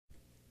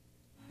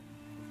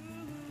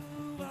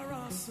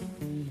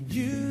awesome.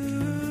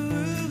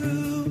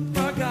 You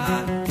are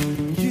God.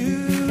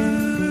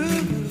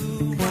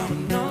 You are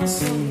an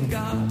awesome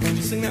God. Would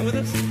you sing that with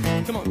us?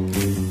 Come on.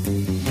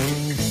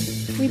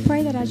 We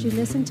pray that as you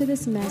listen to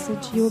this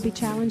message, you will be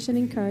challenged and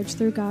encouraged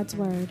through God's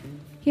Word.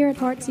 Here at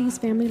Heartsease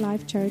Family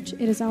Life Church,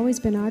 it has always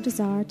been our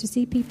desire to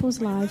see people's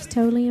lives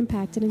totally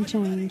impacted and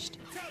changed.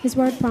 His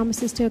Word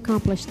promises to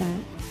accomplish that.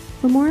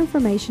 For more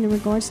information in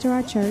regards to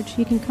our church,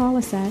 you can call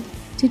us at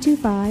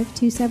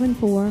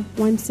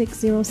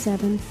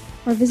 225-274-1607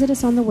 or visit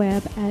us on the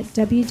web at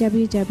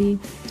www.hflc.us.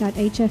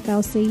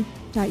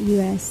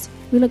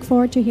 We look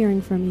forward to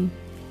hearing from you.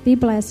 Be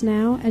blessed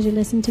now as you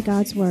listen to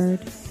God's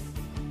Word.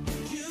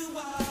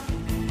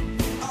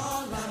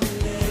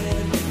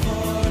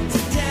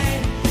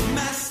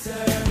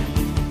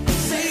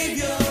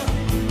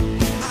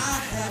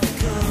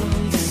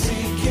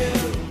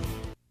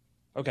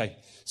 Okay,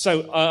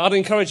 so I'd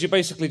encourage you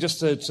basically just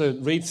to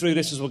read through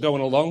this as we're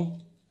going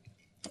along,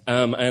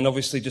 and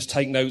obviously just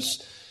take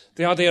notes.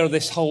 The idea of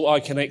this whole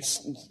iConnect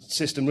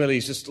system really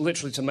is just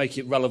literally to make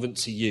it relevant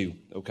to you,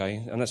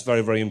 okay, and that's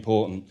very, very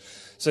important.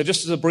 So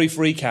just as a brief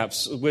recap,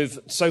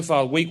 so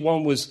far, week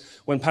one was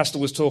when Pastor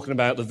was talking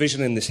about the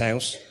vision in this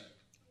house,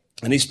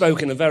 and he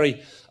spoke in a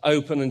very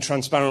open and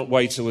transparent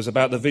way to us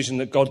about the vision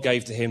that God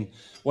gave to him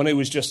when he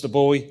was just a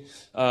boy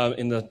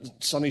in the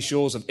sunny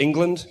shores of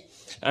England.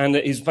 And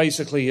he's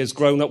basically has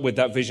grown up with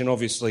that vision,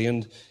 obviously,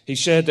 and he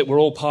shared that we're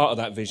all part of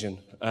that vision.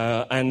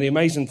 And the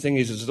amazing thing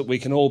is that we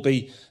can all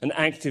be an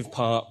active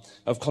part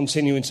of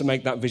continuing to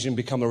make that vision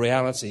become a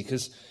reality.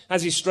 Because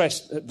as he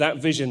stressed, that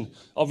vision,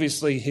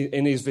 obviously,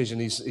 in his vision,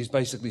 he's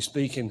basically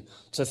speaking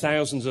to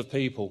thousands of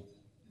people.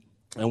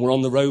 And we're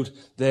on the road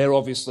there,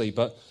 obviously,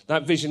 but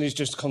that vision is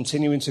just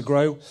continuing to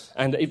grow,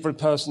 and every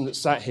person that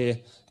sat here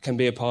can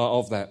be a part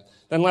of that.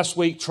 Then last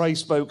week, Trey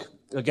spoke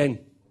again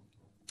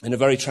in a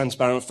very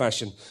transparent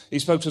fashion. He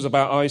spoke to us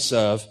about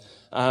iServe,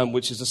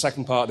 which is the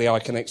second part of the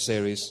iConnect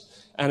series.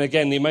 And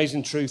again, the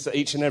amazing truth that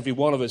each and every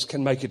one of us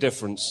can make a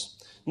difference,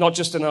 not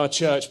just in our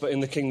church, but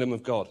in the kingdom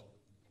of God.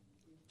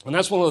 And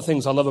that's one of the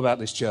things I love about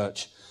this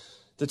church.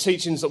 The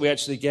teachings that we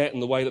actually get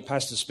and the way that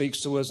Pastor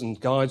speaks to us and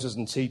guides us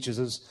and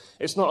teaches us,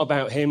 it's not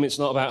about him, it's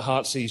not about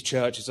Heartsease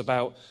Church, it's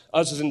about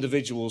us as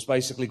individuals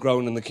basically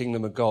growing in the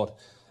kingdom of God.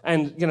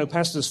 And, you know,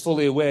 Pastor's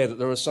fully aware that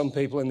there are some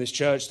people in this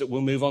church that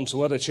will move on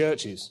to other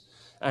churches.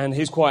 And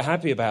he's quite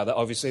happy about that,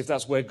 obviously, if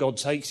that's where God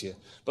takes you.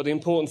 But the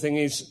important thing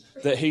is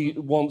that he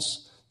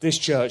wants this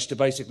church to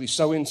basically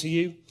sow into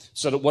you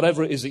so that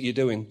whatever it is that you're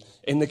doing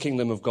in the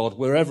kingdom of God,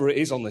 wherever it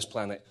is on this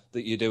planet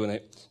that you're doing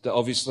it, that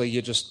obviously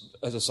you're just,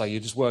 as I say,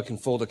 you're just working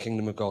for the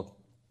kingdom of God.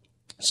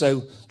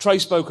 So Trey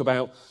spoke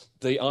about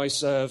the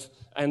iServe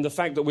and the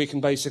fact that we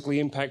can basically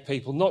impact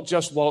people, not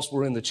just whilst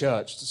we're in the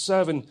church.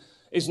 Serving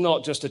is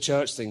not just a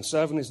church thing.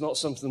 Serving is not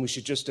something we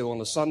should just do on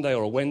a Sunday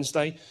or a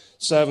Wednesday.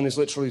 Serving is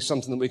literally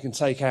something that we can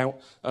take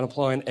out and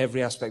apply in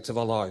every aspect of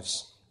our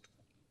lives.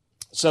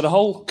 So the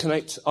whole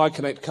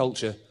iConnect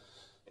culture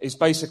is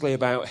basically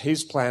about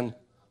his plan,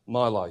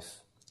 my life.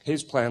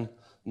 His plan,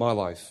 my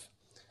life.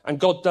 And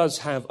God does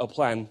have a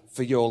plan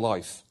for your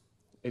life.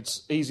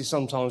 It's easy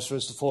sometimes for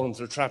us to fall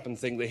into the trap and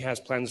think that he has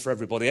plans for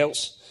everybody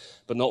else,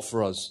 but not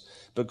for us.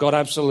 But God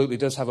absolutely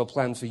does have a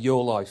plan for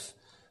your life.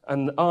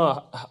 And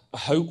our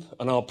hope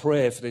and our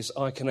prayer for this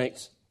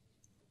iConnect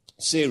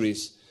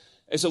series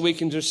is that we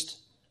can just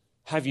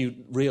have you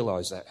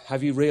realize that.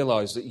 Have you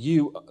realized that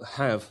you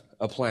have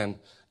a plan?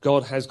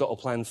 God has got a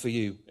plan for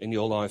you in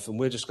your life, and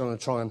we're just going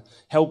to try and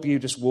help you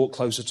just walk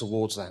closer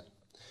towards that.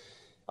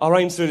 Our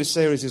aim through this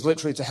series is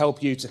literally to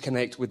help you to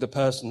connect with the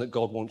person that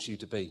God wants you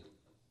to be,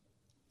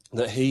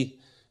 that he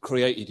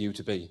created you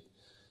to be.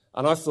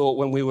 And I thought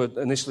when we were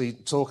initially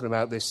talking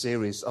about this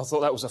series, I thought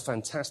that was a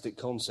fantastic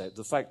concept,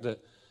 the fact that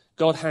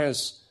God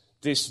has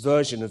this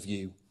version of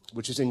you,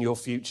 which is in your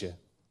future,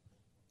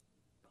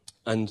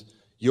 and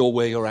you're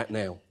where you're at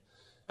now.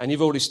 And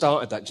you've already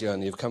started that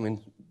journey of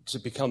coming to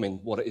becoming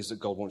what it is that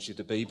God wants you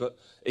to be, but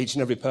each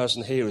and every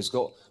person here has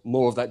got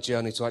more of that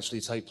journey to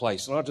actually take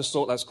place. And I just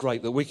thought that's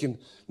great, that we can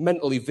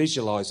mentally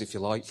visualize, if you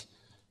like,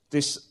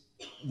 this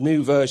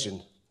new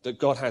version that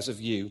God has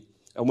of you,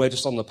 and we're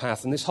just on the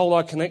path. And this whole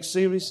iConnect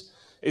series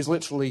is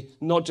literally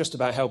not just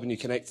about helping you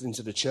connect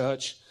into the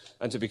church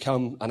and to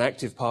become an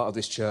active part of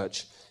this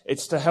church.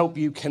 It's to help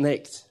you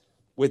connect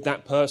with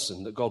that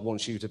person that God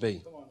wants you to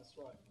be. Come on, that's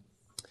right.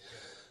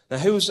 Now,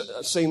 who's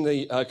seen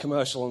the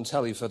commercial on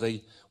telly for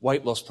the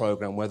weight loss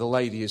program where the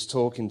lady is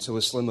talking to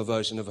a slimmer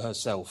version of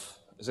herself?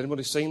 Has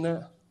anybody seen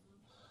that?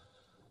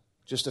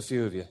 Just a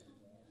few of you.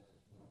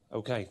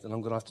 Okay, then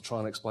I'm going to have to try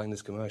and explain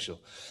this commercial.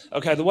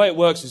 Okay, the way it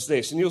works is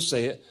this, and you'll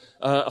see it.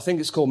 I think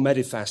it's called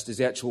Medifast is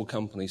the actual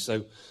company.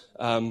 So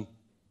the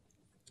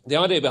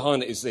idea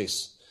behind it is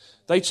this.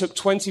 They took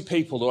 20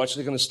 people who are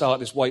actually going to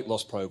start this weight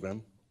loss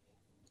program,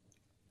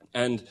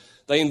 and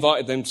they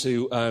invited them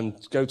to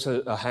go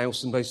to a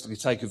house and basically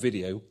take a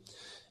video.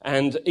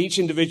 And each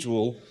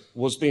individual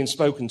was being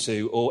spoken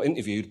to or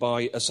interviewed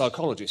by a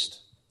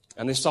psychologist.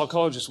 And this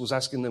psychologist was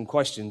asking them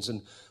questions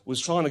and was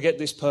trying to get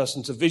this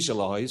person to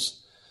visualize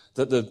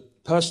that the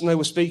person they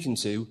were speaking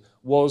to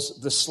was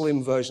the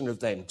slim version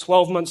of them.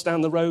 12 months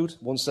down the road,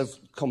 once they've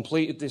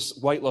completed this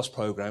weight loss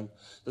program,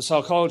 the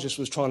psychologist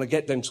was trying to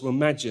get them to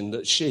imagine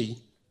that she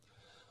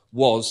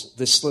was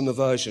this slimmer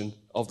version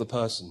of the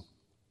person.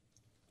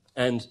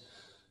 And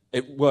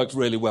it worked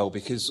really well,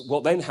 because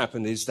what then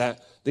happened is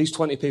that these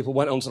 20 people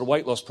went onto the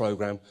weight loss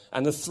program,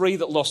 and the 3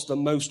 that lost the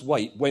most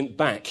weight went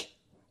back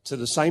to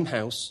the same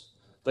house.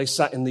 They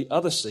sat in the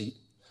other seat,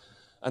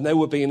 and they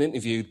were being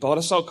interviewed by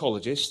the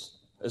psychologist,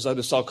 as though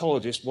the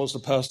psychologist was the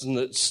person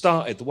that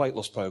started the weight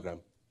loss program.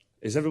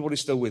 Is everybody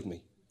still with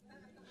me?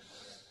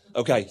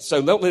 Okay,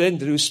 so what they then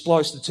did was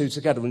splice the two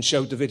together and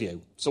showed the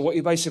video. So what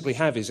you basically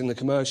have is, in the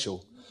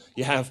commercial,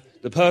 you have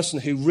the person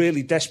who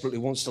really desperately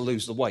wants to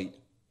lose the weight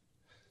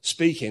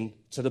speaking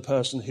to the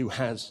person who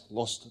has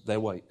lost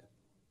their weight.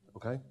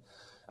 Okay?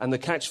 And the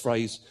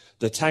catchphrase,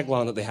 the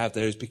tagline that they have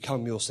there is,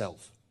 become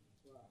yourself.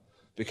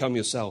 Become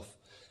yourself.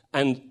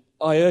 And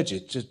I urge you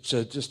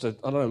to just, I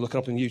don't know, look it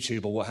up on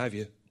YouTube or what have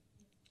you.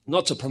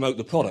 Not to promote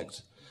the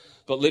product,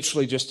 but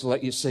literally just to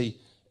let you see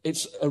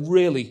it's a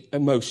really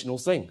emotional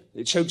thing.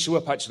 It chokes you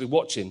up actually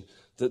watching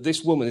that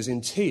this woman is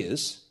in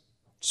tears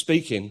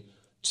speaking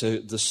to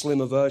the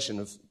slimmer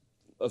version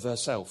of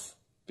herself,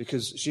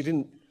 because she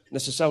didn't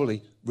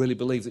necessarily really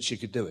believe that she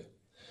could do it.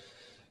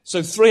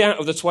 So 3 out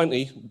of the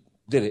 20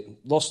 did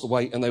it, lost the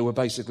weight, and they were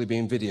basically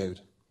being videoed.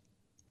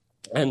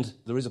 And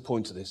there is a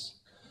point to this.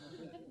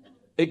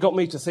 It got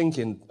me to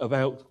thinking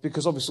about,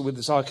 because obviously with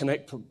this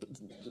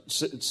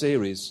iConnect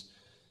series,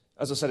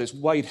 as I said, it's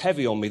weighed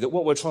heavy on me that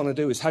what we're trying to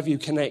do is have you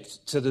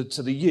connect to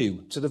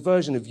the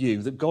version of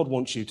you that God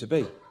wants you to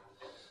be.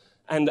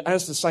 And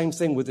as the same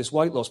thing with this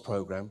weight loss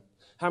program,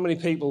 how many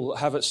people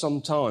have at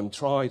some time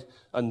tried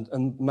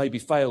and maybe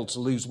failed to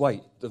lose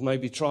weight? They've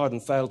maybe tried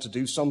and failed to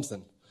do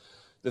something.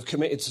 They've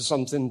committed to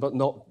something, but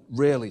not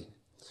really.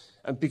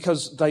 And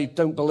because they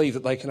don't believe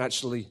that they can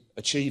actually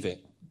achieve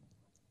it.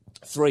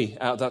 3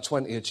 out of that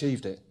 20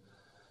 achieved it,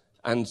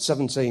 and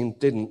 17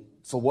 didn't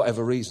for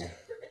whatever reason.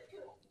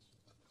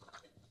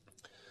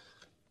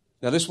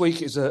 Now, this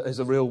week is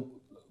a real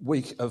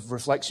week of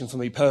reflection for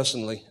me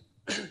personally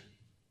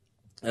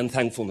and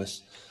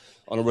thankfulness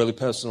on a really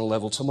personal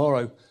level.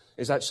 Tomorrow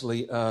is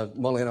actually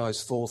Molly and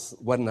I's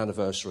 4th wedding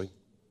anniversary,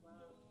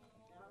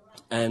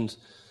 and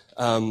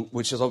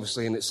which is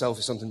obviously in itself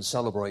is something to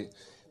celebrate.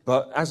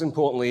 But as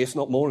importantly, if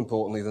not more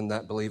importantly than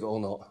that, believe it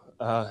or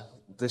not,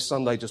 this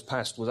Sunday just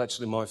passed was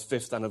actually my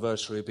 5th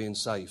anniversary of being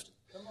saved.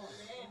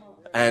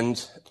 And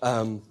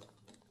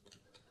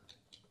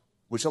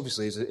which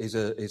obviously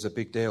is a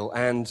big deal.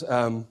 And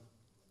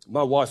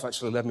my wife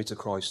actually led me to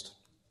Christ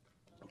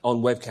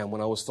on webcam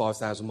when I was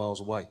 5,000 miles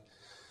away.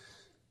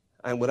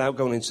 And without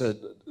going into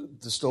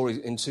the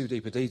story in too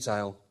deep a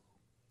detail,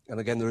 and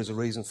again, there is a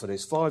reason for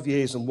this. 5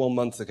 years and 1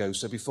 month ago,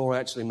 so before I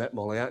actually met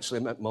Molly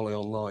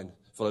online,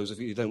 for those of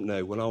you who don't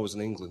know, when I was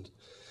in England,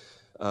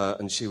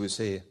 and she was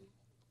here.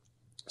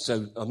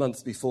 So a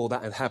month before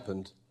that had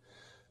happened,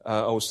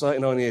 I was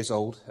 39 years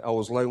old. I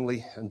was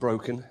lonely and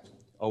broken.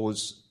 I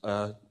was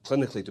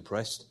clinically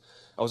depressed.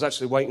 I was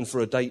actually waiting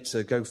for a date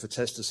to go for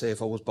tests to see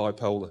if I was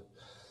bipolar.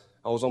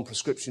 I was on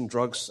prescription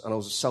drugs, and I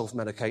was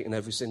self-medicating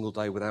every single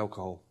day with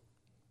alcohol.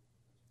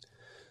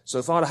 So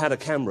if I'd had a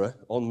camera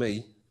on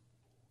me,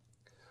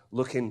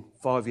 looking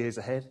 5 years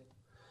ahead,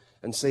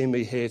 and seeing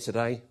me here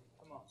today,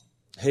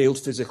 healed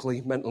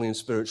physically, mentally and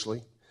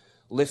spiritually,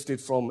 lifted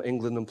from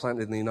England and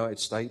planted in the United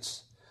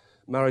States,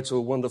 married to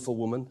a wonderful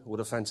woman with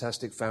a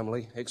fantastic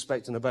family,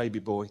 expecting a baby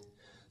boy,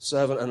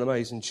 serving an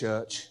amazing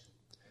church,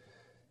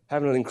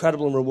 having an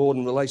incredible and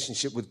rewarding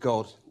relationship with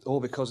God, all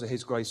because of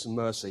his grace and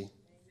mercy,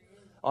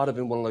 I'd have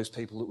been one of those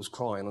people that was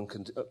crying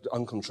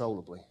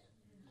uncontrollably,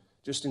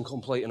 just in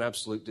complete and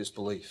absolute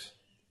disbelief.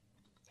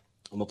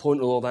 And my point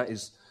of all that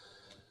is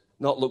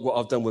not look what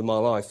I've done with my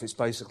life, it's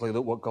basically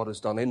look what God has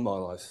done in my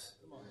life.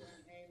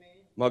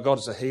 My God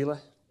is a healer,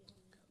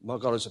 my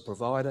God is a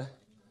provider,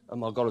 and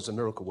my God is a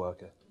miracle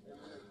worker.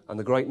 And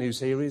the great news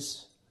here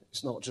is,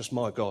 it's not just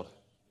my God.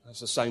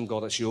 It's the same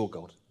God as your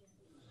God.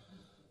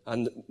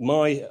 And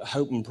my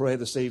hope and prayer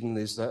this evening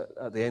is that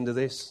at the end of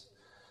this,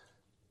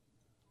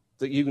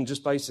 that you can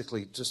just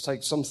basically just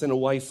take something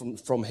away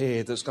from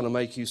here that's going to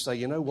make you say,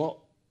 you know what?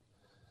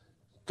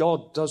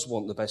 God does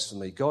want the best for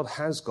me. God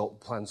has got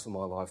plans for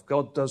my life.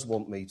 God does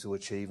want me to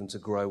achieve and to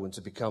grow and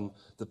to become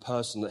the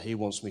person that he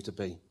wants me to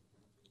be.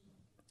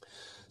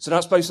 So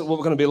that's basically what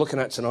we're going to be looking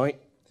at tonight.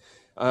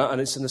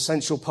 And it's an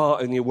essential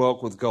part in your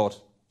walk with God.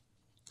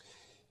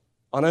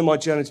 I know my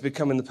journey to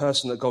becoming the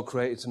person that God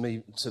created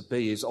me to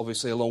be is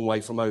obviously a long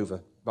way from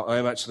over, but I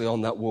am actually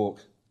on that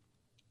walk.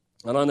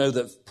 And I know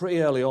that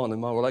pretty early on in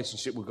my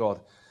relationship with God,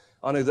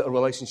 I knew that a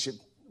relationship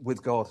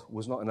with God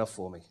was not enough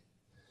for me.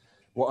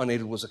 What I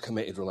needed was a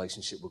committed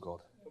relationship with God.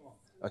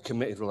 A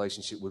committed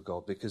relationship with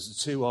God, because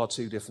the two are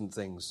two different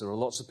things. There are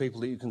lots of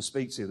people that you can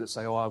speak to that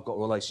say, oh, I've got a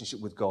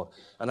relationship with God.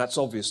 And that's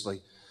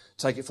obviously,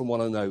 take it from one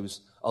who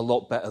knows, a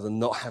lot better than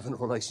not having a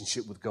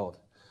relationship with God.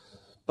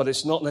 but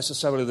it's not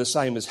necessarily the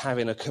same as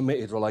having a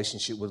committed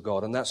relationship with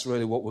God, and that's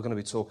really what we're going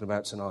to be talking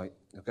about tonight.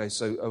 Okay,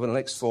 so over the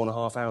next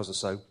 4.5 hours or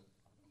so,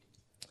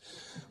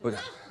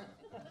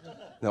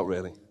 not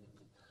really.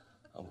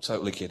 I'm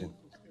totally kidding.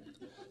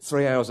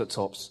 3 hours at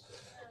tops.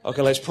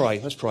 Okay, let's pray.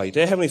 Let's pray.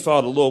 Dear Heavenly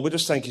Father, Lord, we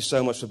just thank you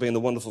so much for being the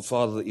wonderful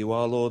Father that you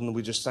are, Lord, and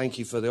we just thank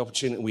you for the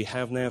opportunity we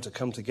have now to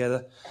come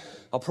together.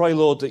 I pray,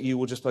 Lord, that you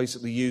will just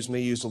basically use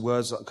the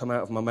words that come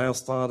out of my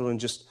mouth, Father, and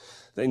just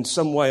that in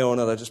some way or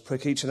another, just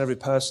prick each and every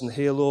person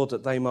here, Lord,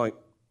 that they might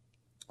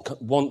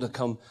want to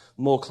come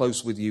more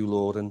close with you,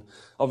 Lord. And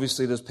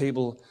obviously there's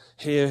people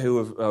here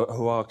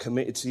who are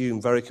committed to you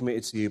and very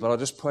committed to you, but I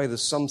just pray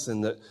there's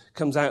something that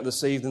comes out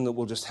this evening that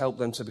will just help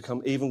them to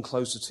become even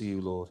closer to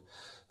you, Lord,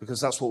 because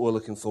that's what we're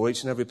looking for.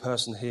 Each and every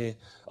person here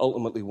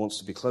ultimately wants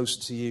to be closer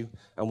to you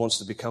and wants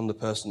to become the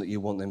person that you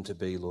want them to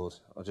be, Lord.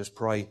 I just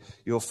pray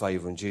your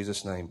favor in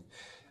Jesus' name.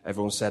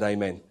 Everyone said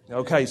amen.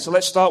 Okay, so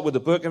let's start with the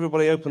book.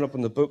 Everybody open up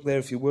in the book there,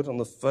 if you would, on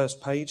the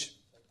first page.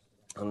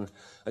 And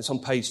it's on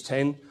page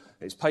 10.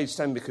 It's page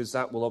 10 because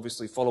that will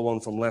obviously follow on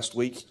from last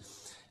week.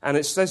 And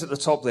it says at the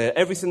top there,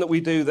 everything that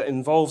we do that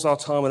involves our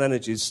time and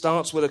energies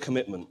starts with a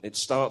commitment. It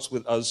starts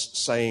with us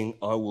saying,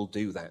 I will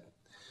do that.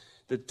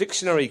 The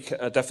dictionary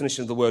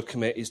definition of the word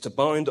commit is to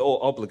bind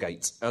or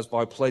obligate, as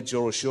by pledge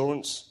or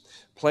assurance.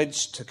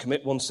 Pledge, to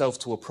commit oneself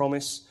to a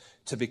promise,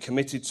 to be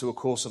committed to a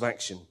course of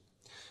action.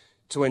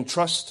 To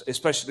entrust,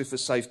 especially for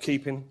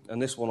safekeeping,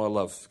 and this one I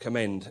love,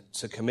 commend,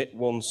 to commit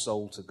one's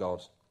soul to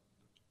God.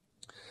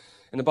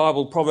 In the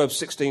Bible,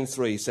 Proverbs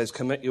 16:3 says,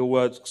 commit your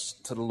words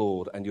to the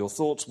Lord, and your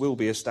thoughts will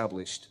be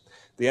established.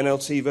 The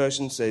NLT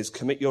version says,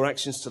 commit your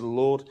actions to the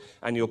Lord,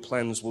 and your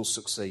plans will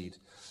succeed.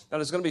 Now,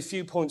 there's going to be a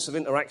few points of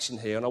interaction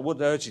here, and I would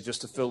urge you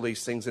just to fill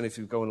these things in if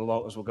you're going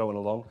along, as we're going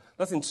along.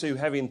 Nothing too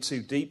heavy and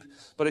too deep,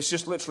 but it's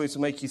just literally to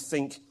make you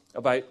think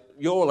about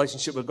your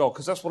relationship with God,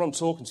 because that's what I'm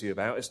talking to you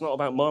about. It's not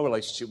about my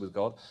relationship with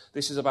God.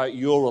 This is about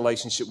your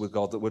relationship with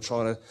God that we're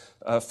trying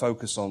to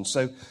focus on.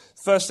 So,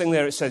 first thing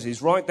there it says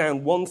is write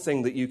down one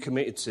thing that you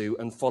committed to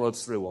and followed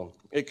through on.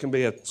 It can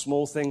be a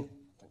small thing,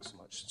 thanks so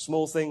much,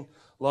 small thing,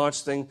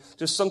 large thing,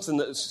 just something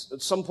that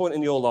at some point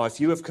in your life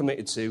you have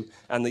committed to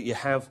and that you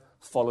have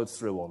followed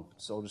through on.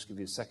 So I'll just give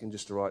you a second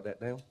just to write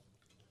that down.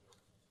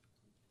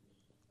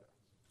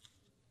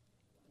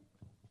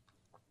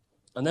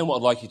 And then what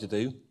I'd like you to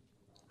do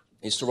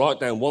is to write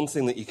down one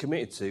thing that you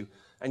committed to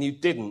and you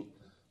didn't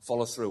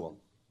follow through on,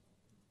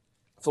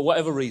 for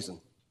whatever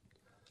reason.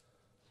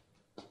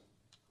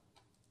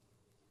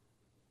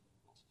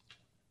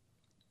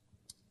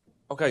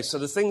 Okay, so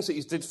the things that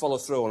you did follow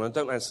through on, and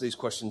don't answer these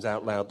questions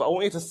out loud, but I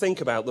want you to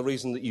think about the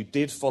reason that you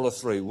did follow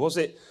through. Was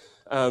it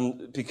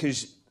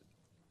because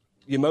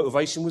your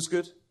motivation was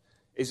good?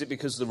 Is it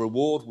because the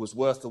reward was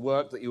worth the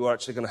work that you were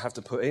actually going to have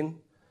to put in?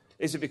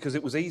 Is it because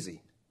it was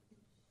easy?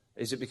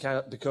 Is it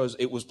because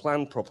it was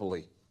planned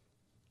properly?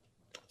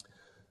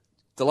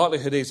 The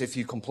likelihood is if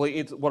you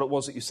completed what it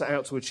was that you set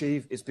out to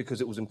achieve, it's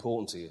because it was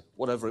important to you.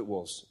 Whatever it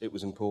was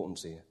important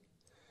to you.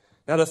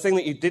 Now, the thing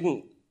that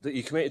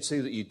you committed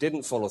to that you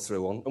didn't follow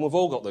through on, and we've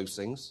all got those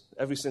things.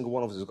 Every single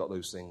one of us has got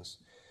those things.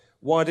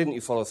 Why didn't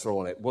you follow through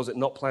on it? Was it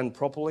not planned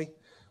properly?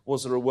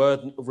 Was the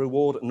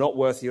reward not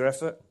worth your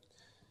effort?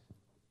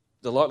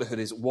 The likelihood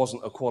is it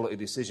wasn't a quality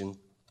decision.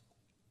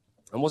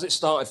 And was it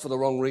started for the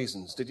wrong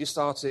reasons? Did you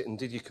start it and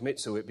did you commit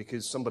to it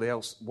because somebody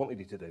else wanted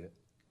you to do it?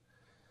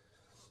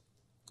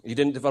 You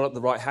didn't develop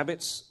the right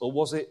habits, or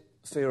was it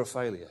fear of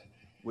failure,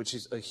 which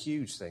is a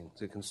huge thing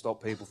that can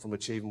stop people from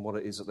achieving what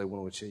it is that they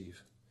want to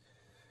achieve?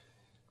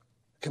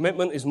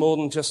 Commitment is more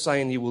than just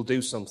saying you will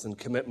do something.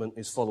 Commitment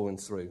is following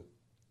through.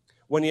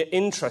 When you're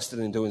interested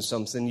in doing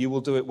something, you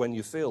will do it when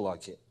you feel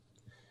like it.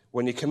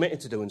 When you're committed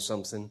to doing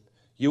something,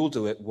 you will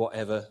do it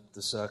whatever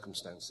the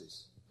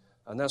circumstances.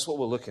 And that's what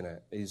we're looking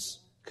at, is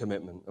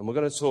commitment. And we're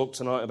going to talk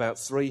tonight about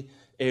 3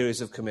 areas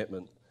of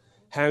commitment.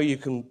 How you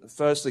can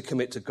firstly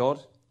commit to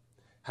God,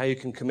 how you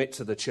can commit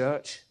to the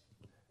church,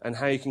 and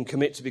how you can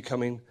commit to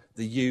becoming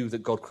the you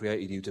that God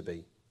created you to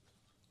be.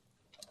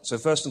 So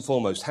first and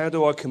foremost, how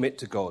do I commit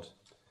to God?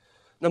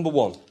 Number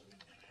 1,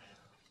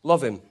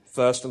 love him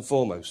first and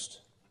foremost.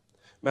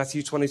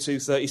 Matthew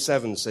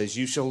 22:37 says,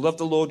 you shall love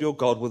the Lord your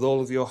God with all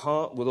of your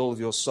heart, with all of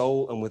your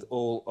soul, and with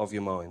all of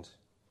your mind.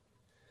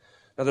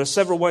 Now, there are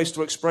several ways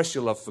to express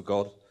your love for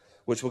God,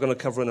 which we're going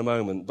to cover in a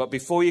moment. But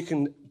before you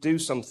can do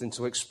something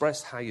to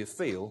express how you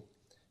feel,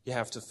 you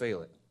have to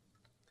feel it.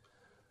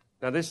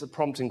 Now, this is a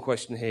prompting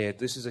question here.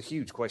 This is a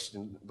huge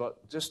question,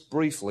 but just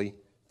briefly,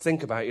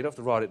 think about it. You don't have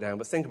to write it down,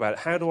 but think about it.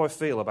 How do I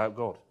feel about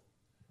God?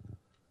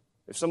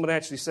 If somebody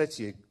actually said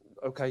to you,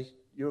 okay,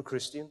 you're a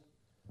Christian,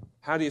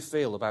 how do you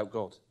feel about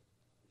God?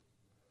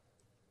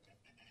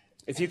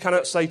 If you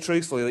cannot say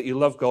truthfully that you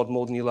love God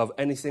more than you love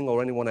anything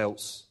or anyone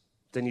else,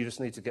 then you just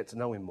need to get to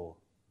know him more.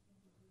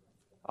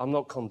 I'm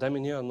not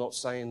condemning you. I'm not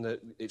saying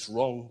that it's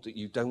wrong that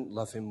you don't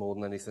love him more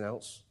than anything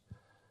else.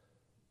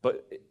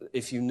 But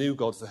if you knew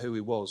God for who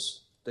he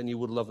was, then you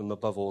would love him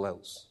above all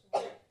else.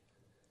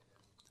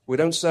 We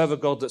don't serve a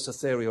God that's a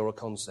theory or a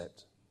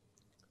concept.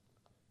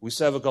 We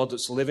serve a God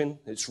that's living,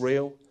 it's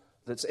real,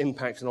 that's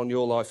impacting on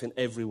your life in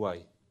every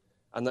way,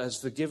 and that has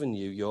forgiven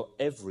you your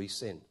every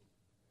sin.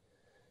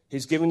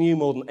 He's given you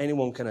more than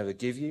anyone can ever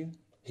give you.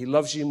 He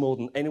loves you more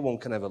than anyone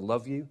can ever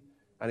love you,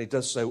 and he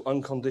does so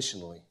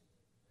unconditionally.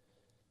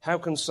 How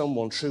can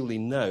someone truly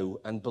know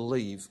and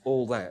believe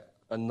all that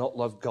and not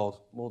love God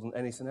more than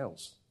anything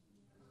else?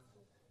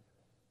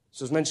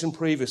 So as mentioned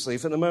previously,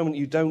 if at the moment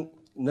you don't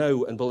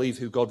know and believe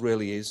who God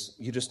really is,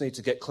 you just need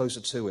to get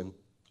closer to him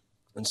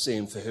and see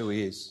him for who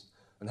he is.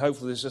 And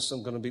hopefully there's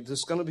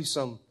going to be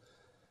some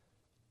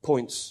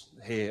points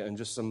here and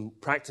just some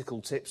practical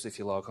tips, if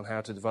you like, on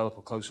how to develop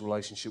a closer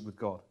relationship with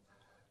God.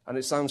 And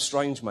it sounds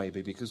strange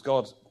maybe, because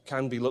God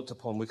can be looked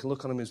upon. We can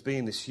look on him as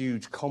being this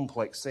huge,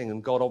 complex thing,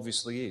 and God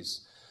obviously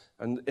is.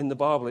 And in the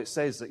Bible it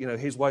says that,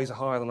 his ways are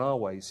higher than our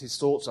ways. His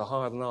thoughts are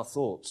higher than our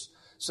thoughts.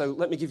 So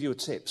let me give you a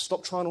tip.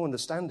 Stop trying to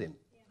understand him.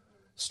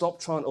 Stop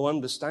trying to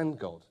understand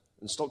God.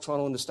 And stop trying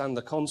to understand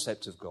the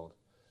concept of God.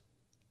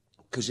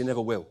 Because you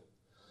never will.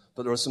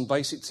 But there are some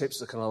basic tips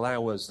that can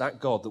allow us, that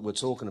God that we're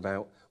talking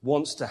about,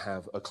 wants to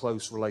have a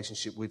close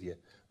relationship with you.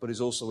 But he's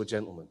also a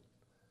gentleman.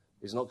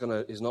 He's not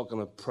going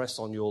to press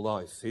on your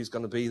life. He's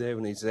going to be there,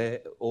 and he's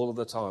there all of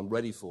the time,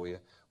 ready for you,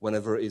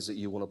 whenever it is that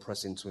you want to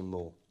press into him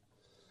more.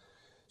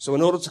 So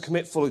in order to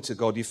commit fully to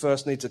God, you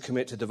first need to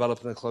commit to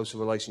developing a closer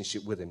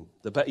relationship with him.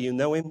 The better you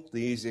know him,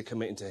 the easier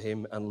committing to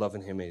him and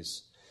loving him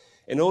is.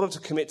 In order to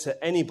commit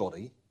to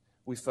anybody,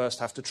 we first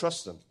have to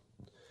trust them.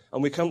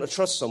 And we come to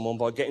trust someone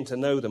by getting to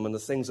know them and the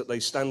things that they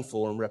stand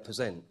for and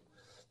represent.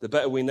 The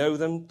better we know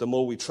them, the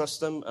more we trust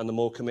them, and the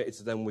more committed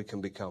to them we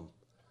can become.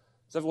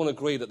 Does everyone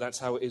agree that that's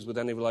how it is with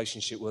any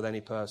relationship with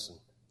any person?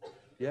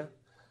 Yeah?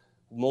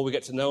 The more we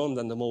get to know them,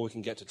 then the more we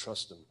can get to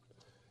trust them.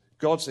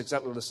 God's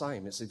exactly the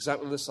same. It's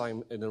exactly the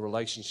same in a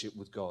relationship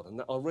with God.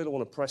 And I really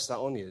want to press that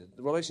on you.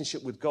 The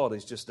relationship with God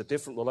is just a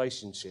different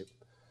relationship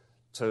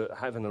to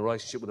having a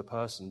relationship with a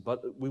person,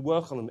 but we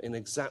work on them in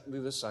exactly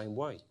the same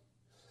way.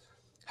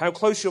 How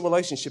close your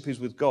relationship is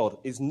with God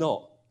is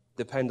not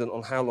dependent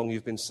on how long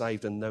you've been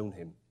saved and known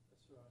him.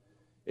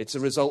 It's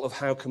a result of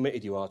how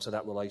committed you are to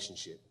that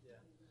relationship.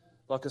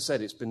 Like I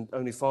said, it's been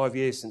only 5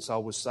 years since I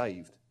was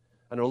saved.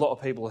 And there are a lot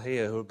of people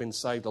here who have been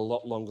saved a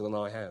lot longer than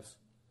I have.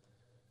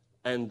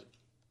 And,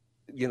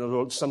 there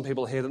are some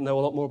people here that know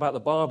a lot more about the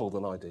Bible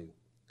than I do.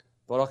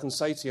 But I can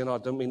say to you, and I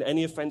don't mean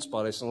any offense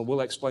by this, and I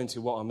will explain to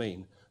you what I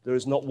mean, there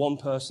is not one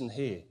person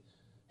here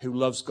who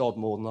loves God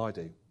more than I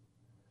do.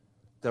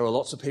 There are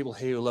lots of people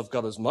here who love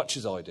God as much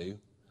as I do,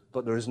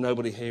 but there is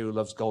nobody here who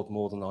loves God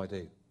more than I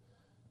do.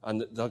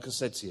 And like I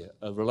said to you,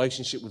 a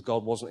relationship with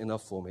God wasn't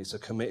enough for me. It's a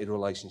committed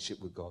relationship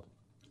with God.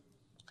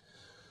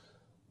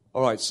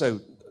 All right,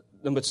 so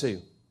number 2,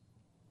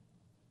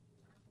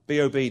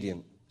 be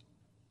obedient.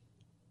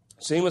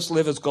 So you must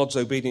live as God's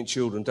obedient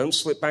children. Don't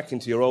slip back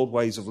into your old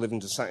ways of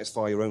living to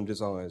satisfy your own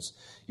desires.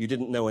 You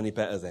didn't know any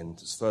better then.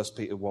 It's 1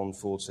 Peter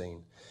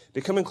 1:14.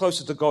 Becoming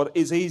closer to God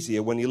is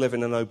easier when you live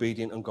in an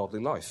obedient and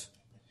godly life.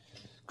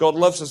 God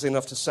loves us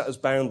enough to set us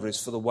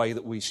boundaries for the way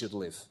that we should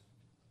live.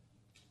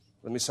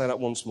 Let me say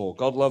that once more.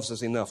 God loves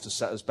us enough to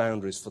set us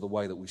boundaries for the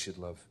way that we should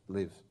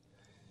live.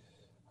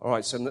 All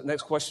right, so the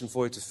next question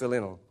for you to fill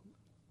in on.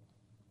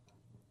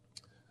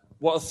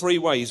 What are 3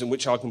 ways in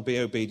which I can be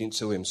obedient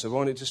to him? So why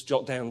don't you just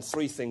jot down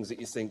 3 things that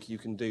you think you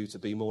can do to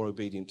be more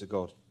obedient to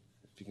God?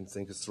 If you can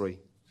think of 3.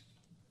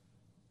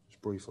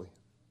 Just briefly.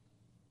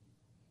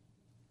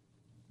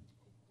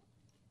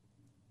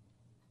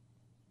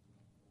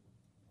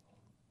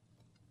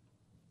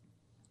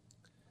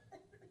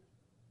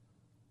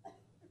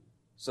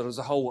 So there's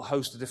a whole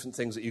host of different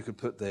things that you could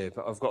put there.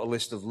 But I've got a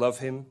list of love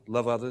him,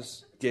 love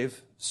others,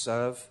 give,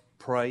 serve,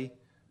 pray,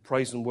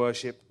 praise and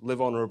worship,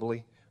 live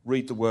honorably,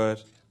 read the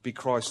word, be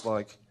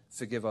Christ-like,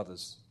 forgive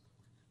others.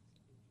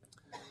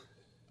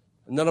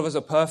 None of us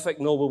are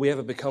perfect, nor will we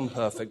ever become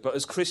perfect. But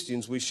as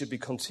Christians, we should be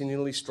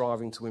continually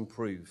striving to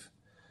improve.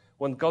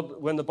 When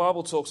the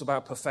Bible talks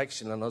about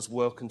perfection and us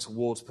working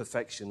towards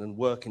perfection,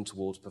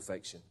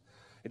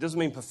 it doesn't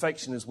mean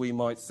perfection as we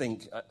might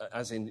think,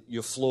 as in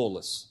you're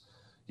flawless.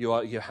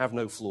 You have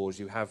no flaws.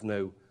 You have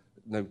no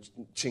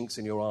chinks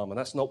in your armor.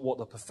 That's not what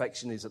the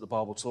perfection is that the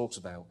Bible talks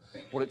about.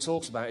 What it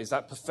talks about is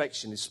that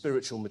perfection is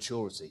spiritual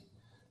maturity.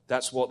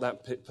 That's what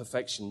that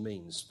perfection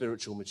means,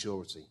 spiritual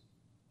maturity.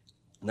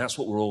 And that's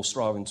what we're all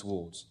striving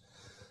towards.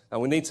 And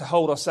we need to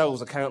hold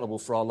ourselves accountable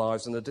for our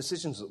lives and the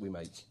decisions that we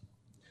make.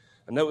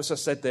 And notice I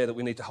said there that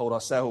we need to hold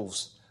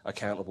ourselves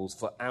accountable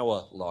for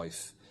our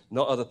life,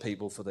 not other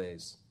people for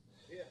theirs.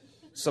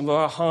 Some of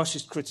our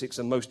harshest critics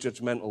and most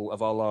judgmental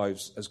of our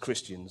lives as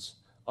Christians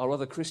are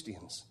other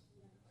Christians.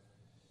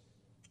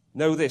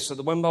 Know this,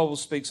 that when the Bible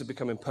speaks of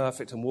becoming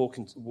perfect and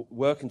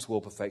working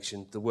toward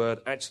perfection, the word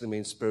actually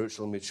means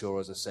spiritual and mature,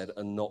 as I said,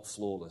 and not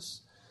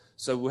flawless.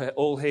 So we're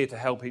all here to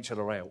help each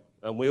other out.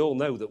 And we all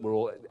know that we're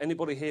all...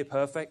 Anybody here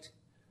perfect?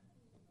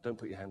 Don't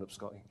put your hand up,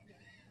 Scotty.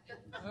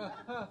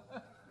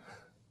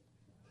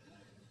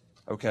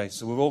 Okay,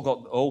 so we've all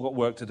got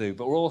work to do,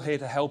 but we're all here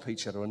to help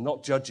each other and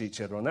not judge each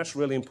other, and that's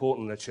really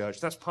important in the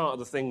church. That's part of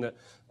the thing that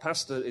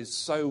Pastor is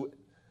so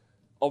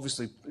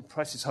obviously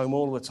presses home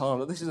all the time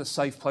that this is a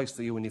safe place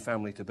for you and your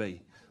family to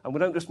be. And we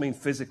don't just mean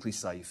physically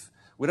safe.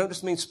 We don't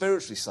just mean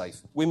spiritually safe.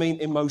 We mean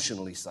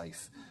emotionally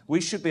safe. We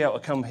should be able to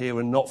come here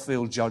and not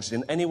feel judged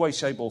in any way,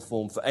 shape, or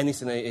form for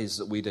anything it is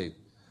that we do.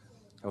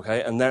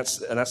 Okay, and that's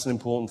an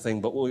important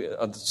thing. But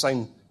at the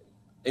same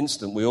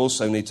instant, we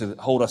also need to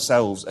hold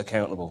ourselves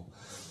accountable.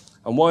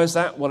 And why is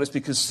that? Well, it's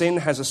because sin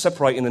has a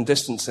separating and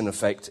distancing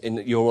effect in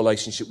your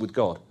relationship with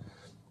God.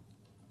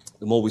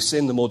 The more we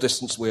sin, the more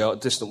distant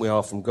we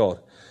are from God.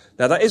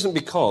 Now, that isn't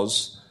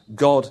because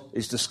God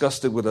is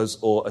disgusted with us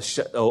or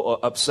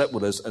upset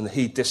with us and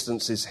he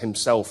distances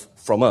himself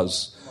from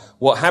us.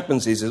 What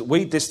happens is that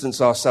we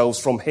distance ourselves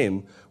from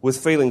him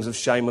with feelings of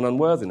shame and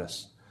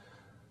unworthiness.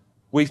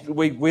 We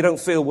don't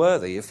feel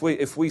worthy.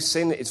 If we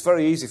sin, it's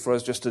very easy for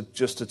us just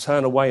to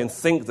turn away and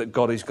think that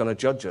God is going to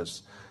judge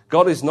us.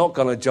 God is not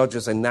going to judge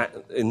us in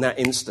that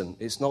instant.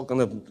 It's not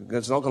going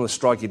to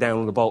strike you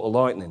down with a bolt of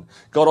lightning.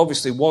 God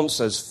obviously wants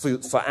us,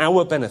 for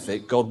our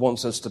benefit, God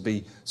wants us to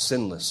be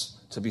sinless,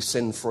 to be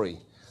sin-free.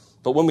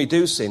 But when we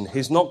do sin,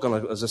 he's not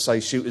going to, as I say,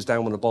 shoot us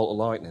down with a bolt of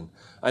lightning.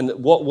 And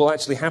what will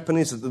actually happen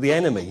is that the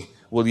enemy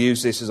will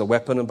use this as a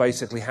weapon and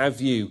basically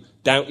have you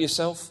doubt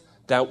yourself,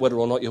 doubt whether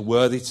or not you're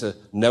worthy to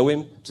know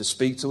him, to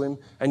speak to him,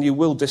 and you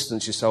will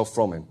distance yourself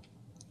from him.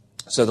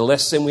 So the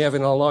less sin we have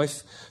in our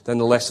life, then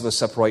the less of a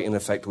separating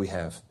effect we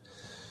have.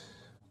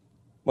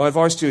 My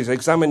advice to you is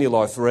examine your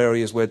life for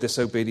areas where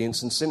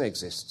disobedience and sin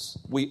exists.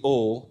 We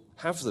all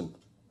have them.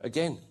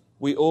 Again,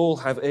 we all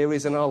have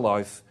areas in our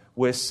life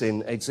where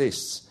sin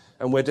exists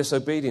and where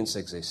disobedience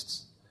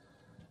exists.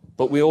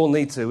 But we all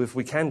need to, if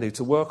we can do,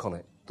 to work on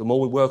it. The more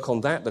we work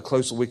on that, the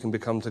closer we can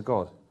become to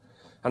God.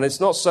 And it's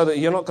not so that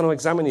you're not going to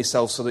examine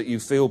yourself so that you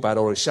feel bad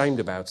or ashamed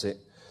about it,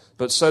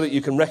 but so that you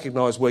can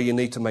recognize where you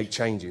need to make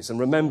changes. And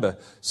remember,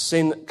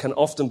 sin can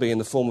often be in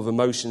the form of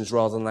emotions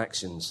rather than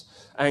actions.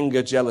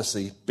 Anger,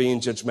 jealousy, being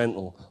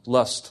judgmental,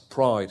 lust,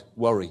 pride,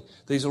 worry.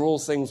 These are all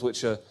things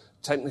which are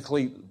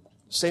technically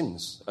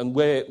sins and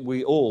where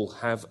we all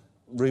have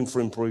room for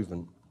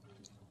improvement.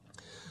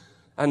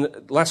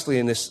 And lastly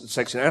in this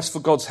section, ask for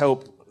God's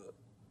help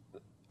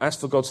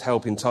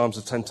in times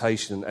of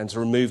temptation and to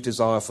remove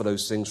desire for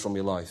those things from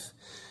your life.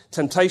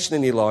 Temptation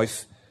in your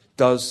life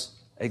does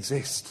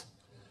exist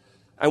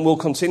and will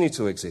continue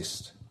to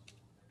exist.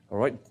 All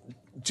right?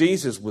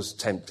 Jesus was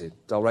tempted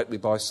directly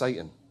by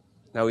Satan.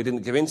 Now, he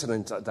didn't give in to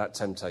that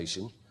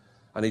temptation,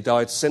 and he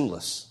died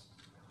sinless.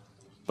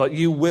 But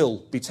you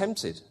will be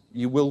tempted.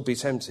 You will be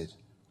tempted.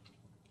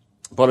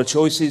 But the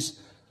choices,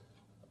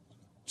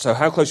 so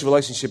how close your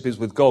relationship is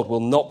with God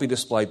will not be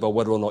displayed by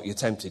whether or not you're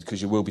tempted,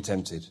 because you will be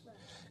tempted.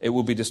 It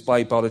will be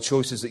displayed by the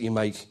choices that you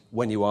make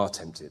when you are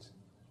tempted.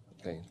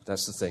 Okay,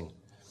 that's the thing.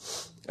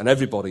 And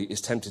everybody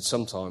is tempted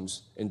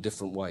sometimes in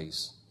different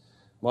ways.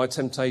 My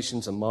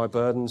temptations and my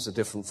burdens are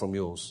different from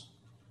yours.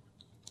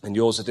 And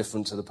yours are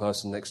different to the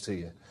person next to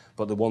you.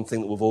 But the one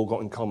thing that we've all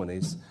got in common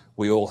is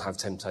we all have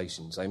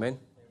temptations. Amen?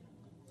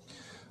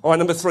 All right,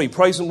 number 3,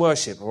 praise and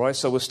worship. All right,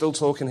 so we're still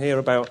talking here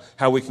about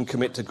how we can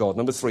commit to God.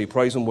 Number 3,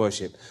 praise and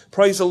worship.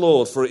 Praise the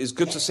Lord, for it is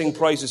good to sing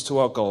praises to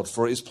our God,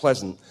 for it is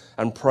pleasant,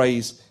 and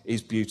praise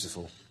is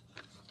beautiful.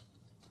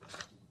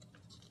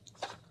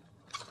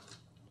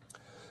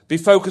 Be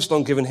focused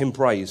on giving him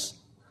praise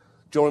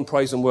during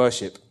praise and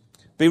worship.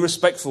 Be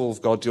respectful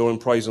of God during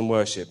praise and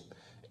worship.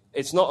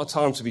 It's not a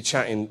time to be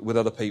chatting with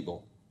other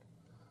people.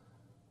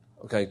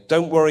 Okay,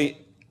 don't worry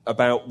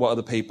about what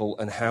other people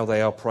and how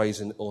they are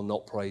praising or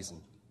not praising.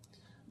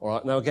 All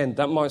right, now again,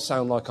 that might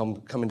sound like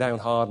I'm coming down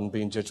hard and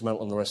being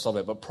judgmental on the rest of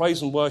it, but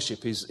praise and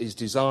worship is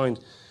designed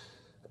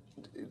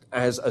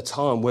as a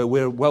time where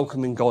we're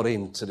welcoming God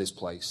into this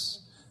place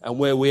and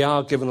where we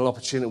are given an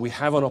opportunity, we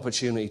have an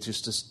opportunity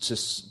just to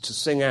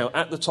sing out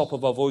at the top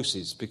of our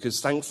voices, because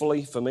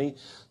thankfully for me,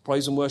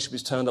 praise and worship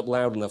is turned up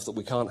loud enough that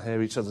we can't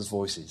hear each other's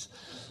voices.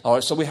 All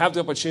right, so we have the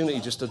opportunity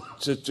just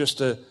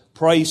to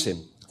praise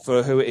him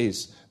for who it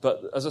is.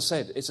 But as I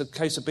said, it's a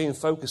case of being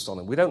focused on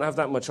him. We don't have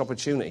that much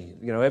opportunity.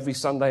 You know, every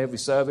Sunday, every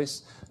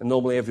service, and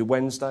normally every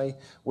Wednesday,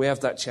 we have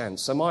that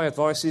chance. So my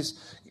advice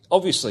is,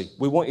 obviously,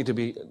 we want you to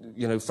be,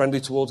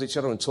 friendly towards each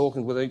other and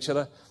talking with each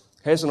other.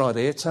 Here's an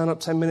idea. Turn up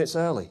 10 minutes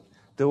early.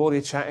 Do all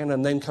your chatting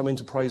and then come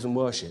into praise and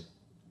worship.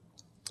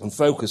 And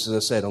focus, as I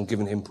said, on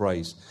giving him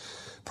praise.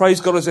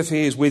 Praise God as if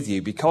he is with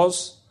you,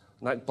 because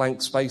that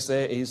blank space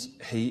there is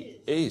he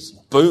is.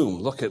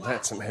 Boom. Look at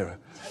that, Samira.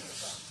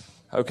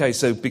 Okay,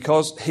 so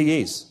because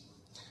he is.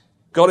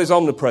 God is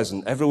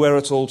omnipresent everywhere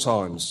at all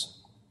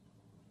times.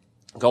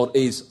 God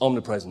is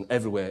omnipresent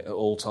everywhere at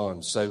all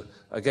times. So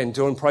again,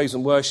 during praise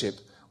and worship,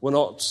 we're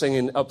not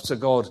singing up to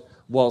God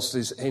whilst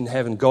he's in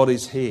heaven. God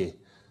is here.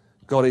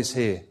 God is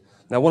here.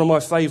 Now, one of my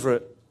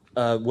favourite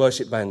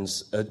worship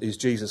bands is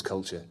Jesus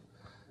Culture.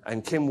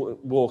 And Kim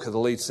Walker, the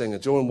lead singer,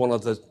 during one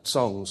of the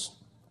songs,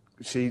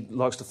 she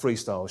likes to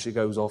freestyle. She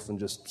goes off and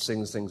just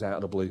sings things out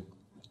of the blue.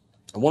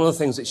 And one of the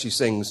things that she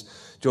sings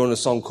during a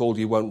song called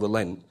You Won't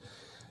Relent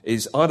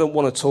is, I don't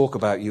want to talk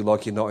about you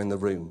like you're not in the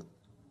room.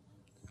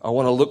 I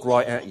want to look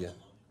right at you.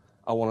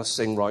 I want to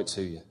sing right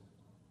to you.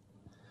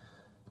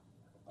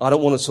 I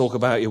don't want to talk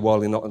about you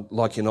while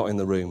you're not in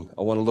the room.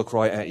 I want to look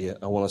right at you.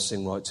 I want to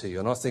sing right to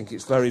you. And I think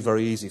it's very,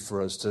 very easy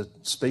for us to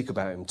speak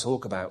about him,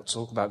 talk about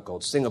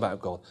God, sing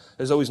about God,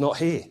 as though he's not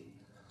here.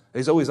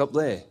 He's always up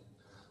there.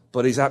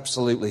 But he's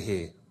absolutely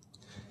here.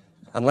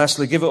 And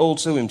lastly, give it all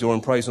to him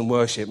during praise and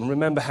worship. And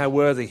remember how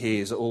worthy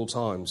he is at all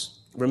times.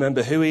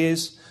 Remember who he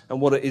is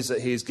and what it is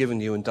that he has given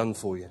you and done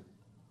for you.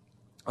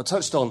 I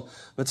touched on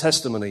the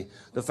testimony,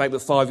 the fact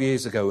that 5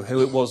 years ago,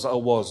 who it was that I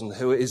was and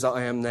who it is that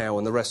I am now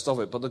and the rest of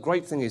it. But the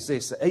great thing is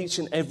this, that each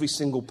and every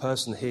single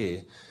person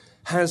here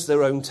has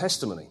their own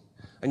testimony.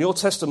 And your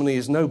testimony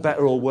is no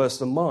better or worse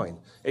than mine.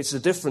 It's a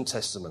different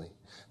testimony.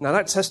 Now,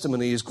 that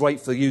testimony is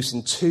great for use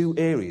in two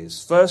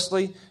areas.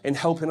 Firstly, in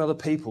helping other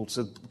people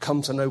to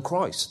come to know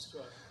Christ.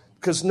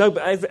 Because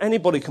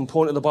anybody can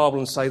point at the Bible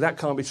and say, that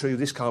can't be true,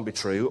 this can't be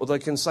true. Or they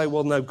can say,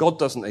 well, no, God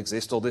doesn't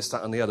exist, or this,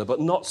 that, and the other. But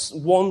not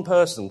one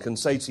person can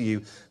say to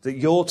you that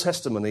your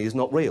testimony is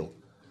not real.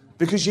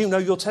 Because you know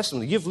your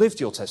testimony. You've lived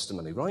your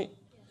testimony, right?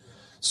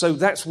 So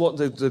that's what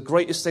the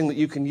greatest thing that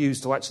you can use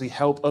to actually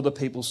help other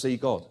people see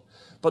God.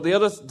 But the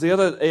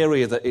other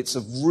area that it's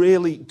of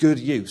really good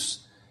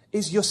use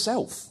is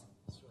yourself.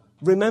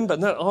 Remember,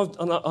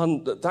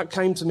 that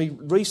came to me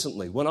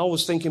recently when I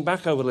was thinking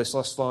back over this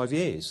last 5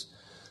 years.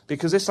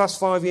 Because this last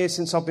 5 years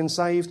since I've been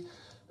saved,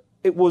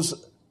 it was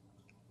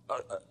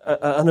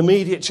an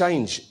immediate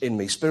change in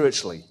me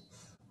spiritually.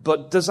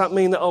 But does that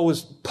mean that I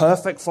was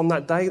perfect from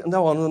that day?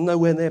 No, I'm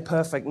nowhere near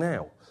perfect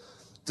now.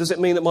 Does it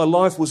mean that my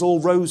life was all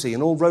rosy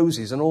and all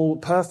roses and all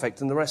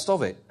perfect and the rest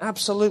of it?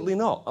 Absolutely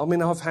not. I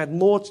mean, I've had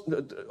more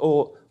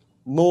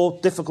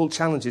difficult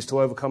challenges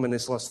to overcome in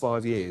this last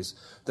 5 years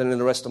than in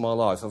the rest of my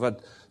life. I've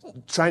had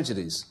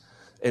tragedies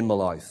in my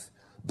life.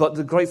 But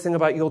the great thing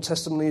about your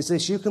testimony is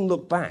this. You can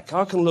look back.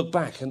 I can look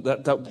back at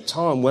that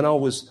time when I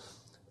was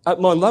at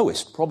my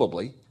lowest,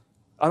 probably,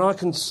 and I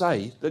can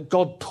say that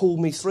God pulled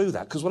me through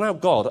that. Because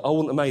without God, I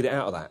wouldn't have made it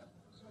out of that.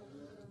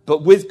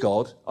 But with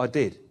God, I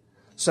did.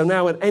 So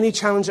now at any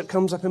challenge that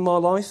comes up in my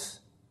life,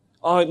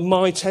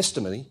 my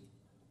testimony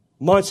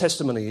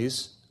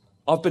is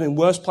I've been in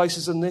worse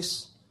places than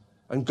this,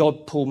 and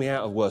God pulled me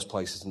out of worse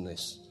places than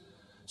this.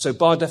 So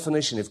by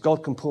definition, if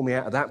God can pull me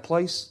out of that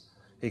place,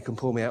 he can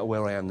pull me out of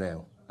where I am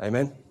now.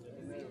 Amen?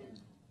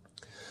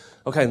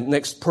 Okay,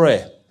 next,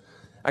 prayer.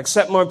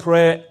 Accept my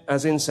prayer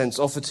as incense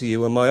offered to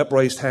you and my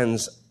upraised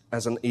hands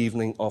as an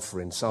evening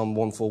offering. Psalm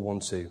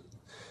 1412.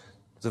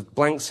 The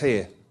blanks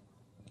here.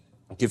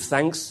 Give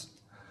thanks,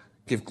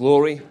 give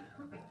glory,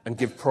 and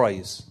give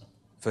praise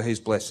for his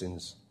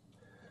blessings.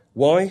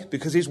 Why?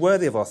 Because he's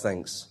worthy of our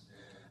thanks.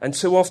 And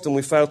too often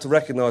we fail to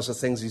recognize the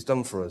things he's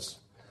done for us.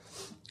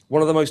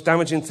 One of the most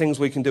damaging things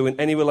we can do in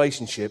any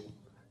relationship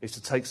is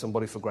to take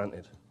somebody for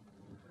granted.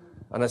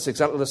 And that's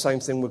exactly the same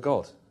thing with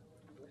God.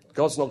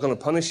 God's not going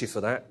to punish you for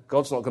that.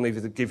 God's not going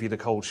to give you the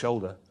cold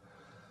shoulder.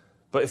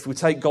 But if we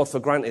take God for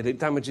granted, it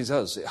damages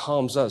us. It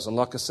harms us. And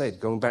like I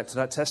said, going back to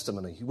that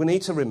testimony, we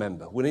need to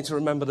remember. We need to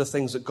remember the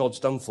things that God's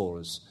done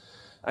for us.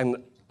 And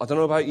I don't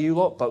know about you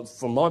lot, but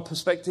from my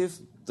perspective,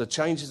 the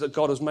changes that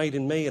God has made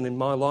in me and in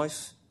my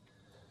life,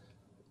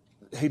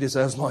 he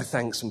deserves my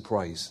thanks and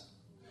praise.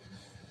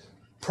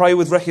 Pray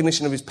with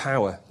recognition of his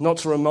power, not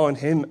to remind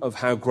him of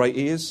how great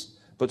he is,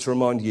 but to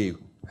remind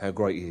you how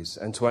great he is,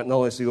 and to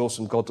acknowledge the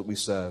awesome God that we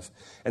serve.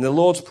 In the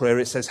Lord's Prayer,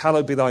 it says,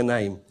 hallowed be thy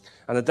name.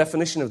 And the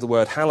definition of the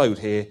word hallowed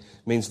here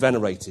means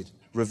venerated,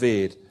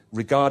 revered,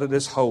 regarded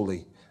as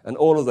holy. And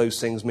all of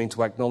those things mean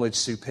to acknowledge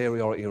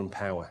superiority and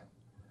power,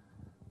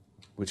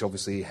 which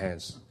obviously he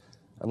has.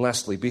 And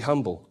lastly, be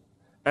humble.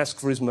 Ask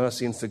for his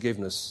mercy and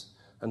forgiveness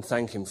and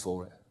thank him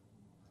for it.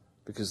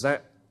 Because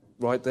that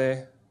right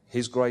there,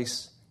 his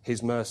grace,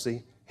 his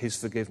mercy, his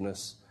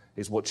forgiveness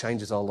is what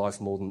changes our life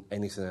more than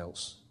anything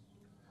else.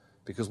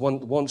 Because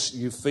once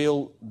you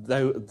feel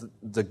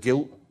the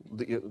guilt,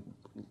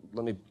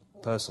 let me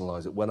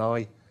personalize it. When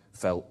I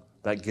felt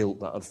that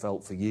guilt that I'd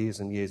felt for years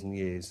and years and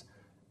years,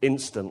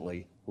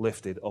 instantly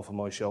lifted off of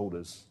my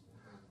shoulders,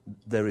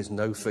 there is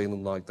no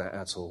feeling like that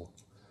at all.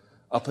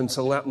 Up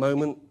until that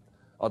moment,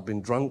 I'd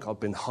been drunk, I'd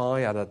been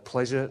high, I'd had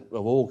pleasure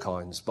of all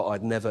kinds, but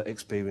I'd never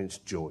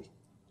experienced joy.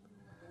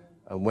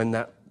 And when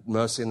that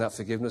mercy and that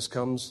forgiveness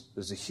comes,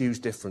 there's a huge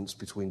difference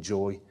between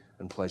joy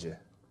and pleasure.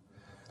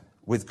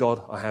 With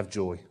God, I have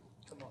joy.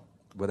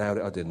 Without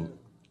it, I didn't.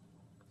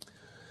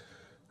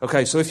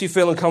 Okay, so if you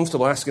feel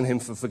uncomfortable asking him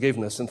for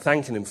forgiveness and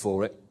thanking him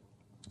for it,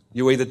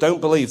 you either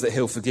don't believe that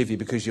he'll forgive you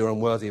because you're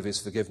unworthy of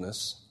his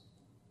forgiveness,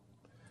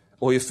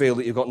 or you feel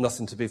that you've got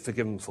nothing to be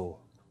forgiven for.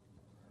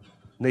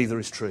 Neither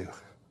is true.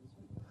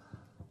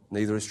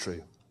 Neither is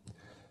true.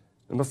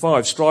 Number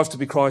 5, strive to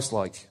be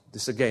Christ-like.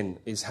 This, again,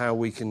 is how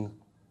we can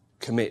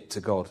commit to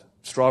God,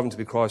 striving to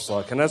be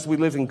Christ-like. And as we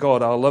live in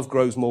God, our love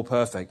grows more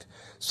perfect.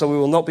 So we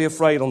will not be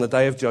afraid on the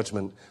day of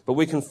judgment, but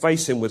we can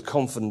face him with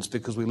confidence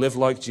because we live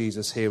like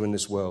Jesus here in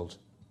this world.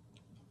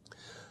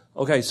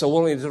 Okay, so I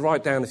want you to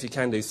write down, if you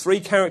can do, 3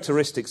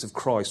 characteristics of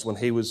Christ when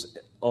he was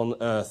on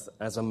earth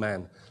as a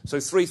man. So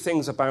 3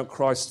 things about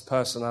Christ's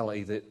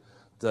personality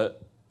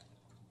that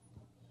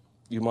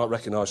you might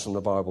recognize from the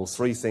Bible,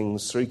 three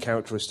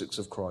characteristics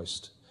of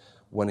Christ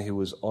when he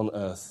was on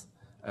earth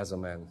as a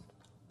man.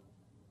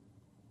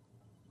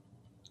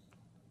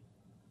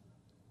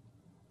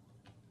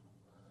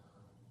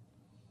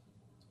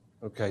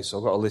 Okay, so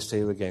I've got a list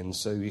here again,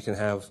 so you can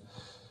have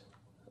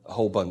a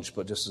whole bunch,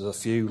 but just as a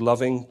few: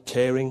 loving,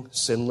 caring,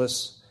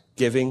 sinless,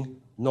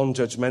 giving,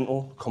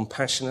 non-judgmental,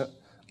 compassionate,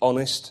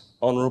 honest,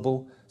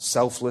 honourable,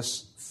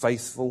 selfless,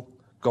 faithful,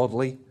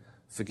 godly,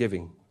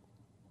 forgiving.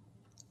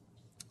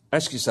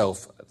 Ask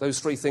yourself,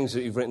 those three things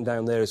that you've written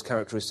down there as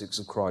characteristics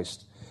of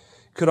Christ,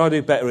 could I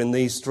do better in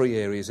these three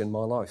areas in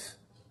my life?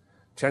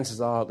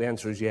 Chances are the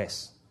answer is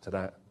yes to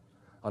that.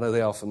 I know they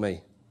are for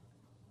me.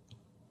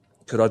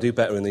 Could I do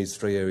better in these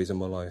three areas in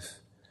my life?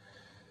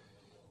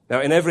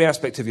 Now, in every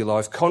aspect of your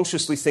life,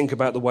 consciously think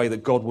about the way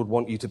that God would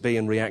want you to be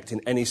and react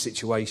in any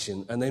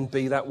situation, and then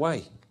be that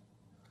way.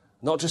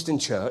 Not just in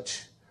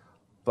church,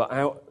 but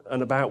out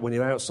and about when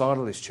you're outside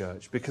of this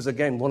church. Because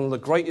again, one of the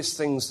greatest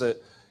things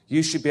that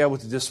you should be able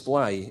to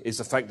display is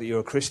the fact that you're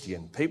a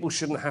Christian. People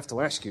shouldn't have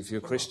to ask you if you're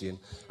a Christian,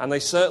 and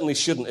they certainly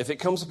shouldn't. If it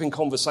comes up in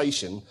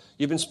conversation,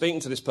 you've been speaking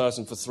to this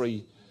person for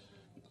three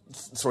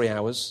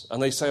hours,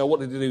 and they say, "Oh, what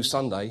did you do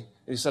Sunday?"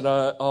 And you said,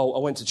 I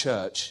went to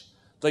church.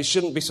 They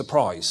shouldn't be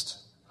surprised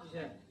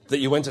that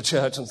you went to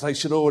church, and they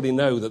should already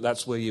know that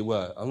that's where you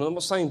were. And I'm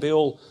not saying be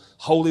all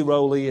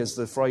holy-roly, as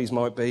the phrase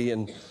might be,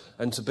 and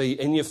to be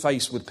in your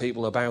face with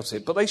people about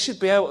it, but they should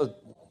be able to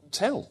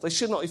tell. They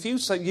should not. If you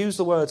use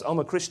the words, "I'm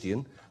a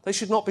Christian," they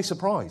should not be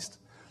surprised.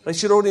 They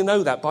should already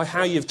know that by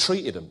how you've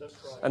treated them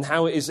and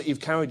how it is that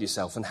you've carried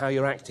yourself and how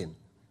you're acting.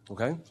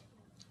 Okay?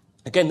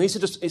 Again, it's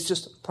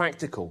just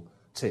practical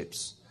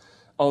tips.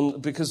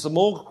 Because the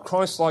more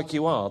Christ-like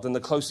you are, then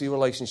the closer your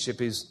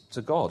relationship is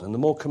to God, and the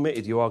more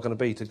committed you are going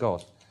to be to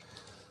God.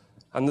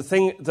 And the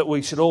thing that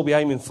we should all be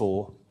aiming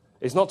for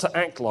is not to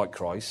act like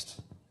Christ,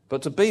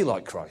 but to be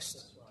like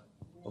Christ.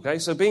 Okay,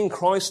 so being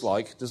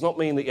Christ-like does not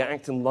mean that you're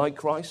acting like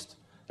Christ.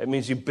 It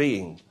means you're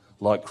being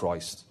like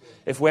Christ.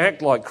 If we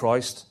act like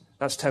Christ,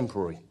 that's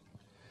temporary.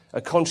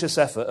 A conscious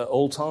effort at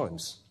all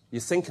times.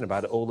 You're thinking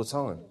about it all the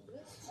time.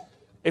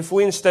 If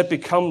we instead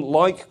become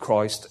like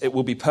Christ, it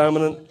will be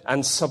permanent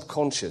and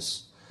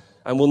subconscious,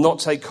 and will not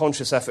take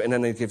conscious effort in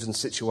any given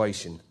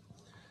situation.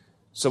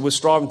 So we're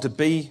striving to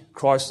be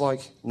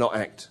Christ-like, not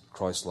act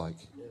Christ-like.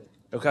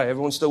 Okay,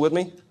 everyone still with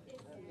me?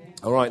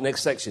 All right,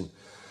 next section.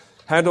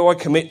 How do I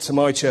commit to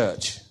my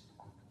church?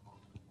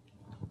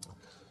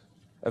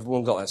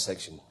 Everyone got that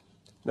section?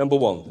 Number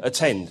 1,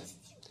 attend.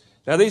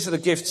 Now these are the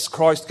gifts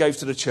Christ gave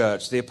to the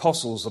church: the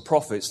apostles, the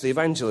prophets, the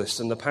evangelists,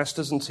 and the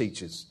pastors and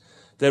teachers.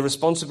 Their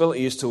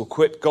responsibility is to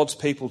equip God's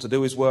people to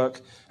do his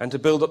work and to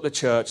build up the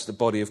church, the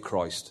body of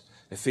Christ.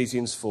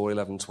 Ephesians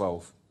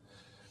 4:11-12.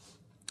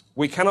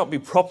 We cannot be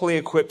properly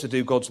equipped to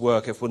do God's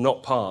work if we're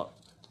not part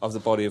of the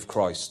body of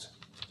Christ.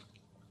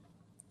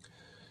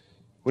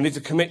 We need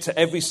to commit to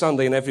every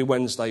Sunday and every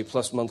Wednesday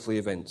plus monthly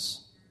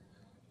events.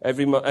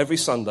 Every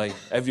Sunday,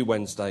 every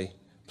Wednesday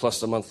plus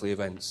the monthly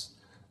events.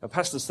 And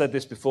Pastor said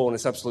this before, and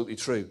it's absolutely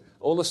true.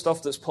 All the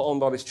stuff that's put on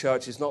by this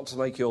church is not to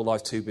make your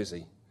life too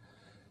busy.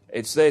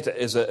 It's there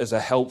as a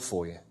help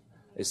for you.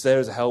 It's there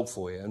as a help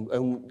for you.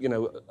 And you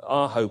know,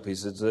 our hope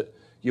is that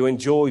you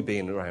enjoy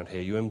being around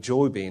here. You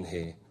enjoy being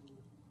here.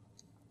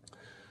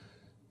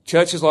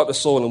 Church is like the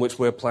soil in which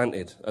we're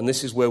planted, and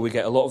this is where we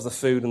get a lot of the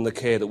food and the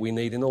care that we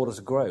need in order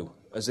to grow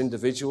as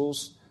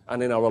individuals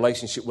and in our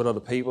relationship with other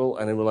people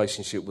and in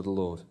relationship with the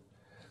Lord.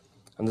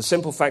 And the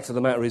simple fact of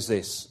the matter is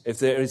this: if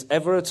there is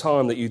ever a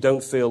time that you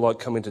don't feel like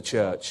coming to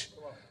church,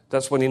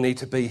 that's when you need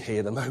to be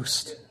here the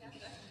most.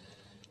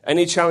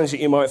 Any challenge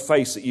that you might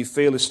face that you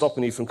feel is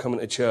stopping you from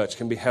coming to church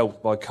can be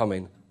helped by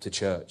coming to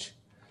church.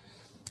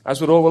 As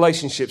with all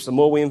relationships, the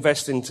more we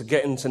invest into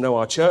getting to know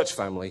our church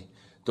family,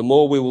 the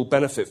more we will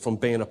benefit from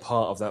being a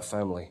part of that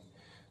family.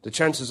 The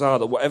chances are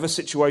that whatever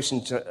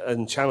situation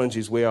and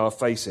challenges we are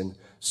facing,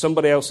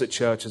 somebody else at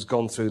church has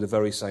gone through the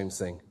very same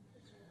thing.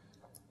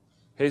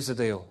 Here's the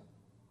deal.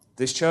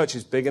 This church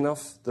is big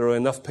enough, there are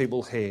enough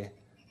people here,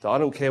 that I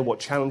don't care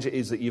what challenge it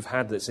is that you've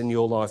had that's in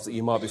your life that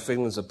you might be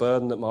feeling as a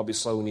burden that might be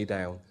slowing you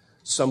down.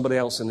 Somebody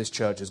else in this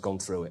church has gone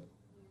through it.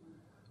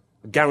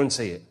 I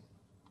guarantee it.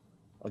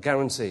 I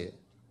guarantee it.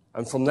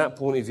 And from that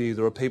point of view,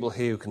 there are people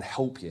here who can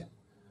help you.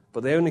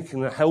 But they only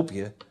can help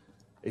you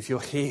if you're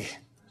here.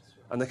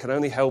 And they can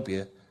only help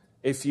you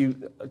if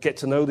you get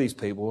to know these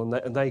people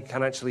and they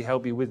can actually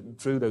help you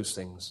through those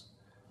things.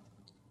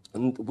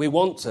 And we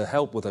want to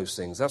help with those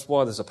things. That's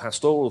why there's a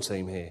pastoral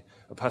team here,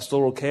 a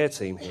pastoral care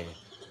team here.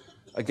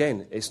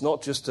 Again, it's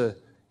not just to,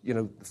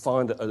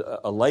 find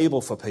a label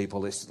for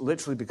people. It's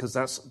literally because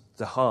that's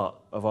the heart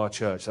of our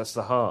church. That's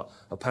the heart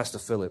of Pastor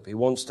Philip. He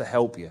wants to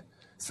help you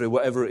through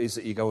whatever it is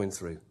that you're going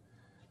through.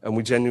 And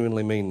we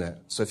genuinely mean that.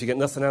 So if you get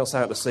nothing else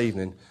out this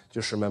evening,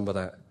 just remember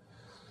that.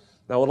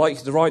 Now, I'd like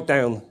you to write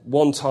down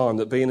one time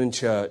that being in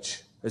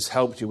church has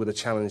helped you with a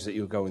challenge that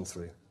you're going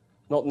through.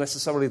 Not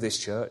necessarily this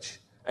church,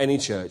 any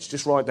church.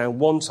 Just write down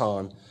one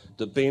time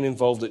that being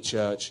involved at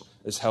church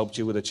has helped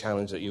you with a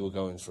challenge that you were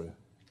going through.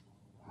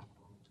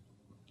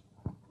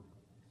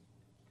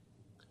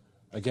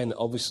 Again,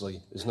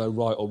 obviously, there's no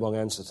right or wrong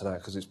answer to that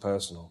because it's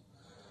personal.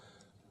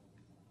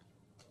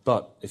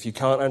 But if you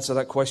can't answer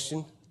that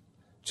question,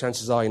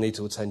 chances are you need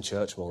to attend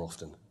church more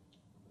often.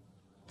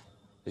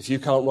 If you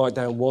can't write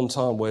down one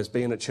time where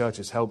being at church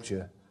has helped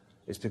you,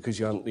 it's because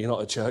you're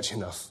not at church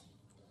enough.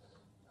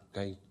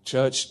 Okay,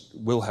 church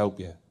will help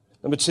you.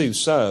 Number 2,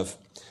 serve.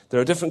 There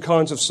are different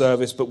kinds of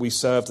service, but we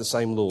serve the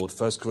same Lord.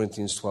 1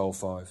 Corinthians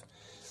 12:5.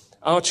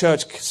 Our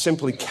church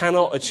simply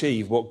cannot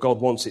achieve what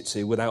God wants it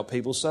to without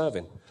people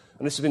serving.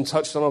 And this has been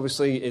touched on,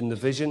 obviously, in the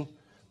vision,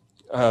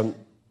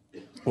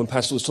 when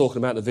Pastor was talking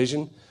about the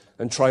vision.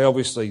 And Trey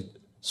obviously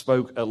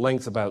spoke at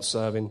length about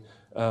serving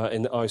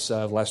in I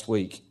Serve last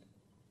week.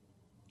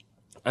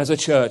 As a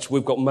church,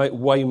 we've got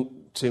way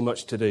too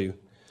much to do.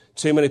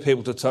 Too many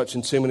people to touch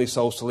and too many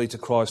souls to lead to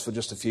Christ for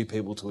just a few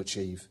people to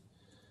achieve.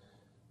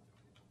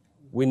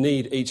 We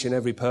need each and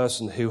every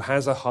person who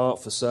has a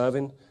heart for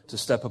serving to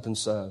step up and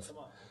serve.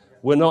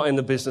 We're not in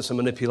the business of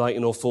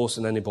manipulating or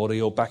forcing anybody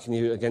or backing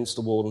you against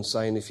the wall and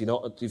saying if you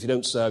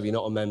don't serve, you're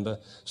not a member.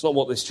 It's not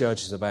what this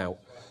church is about.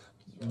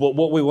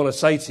 What we want to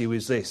say to you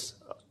is this.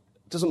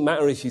 It doesn't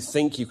matter if you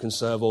think you can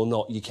serve or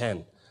not, you can.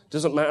 It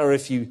doesn't matter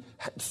if you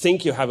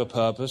think you have a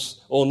purpose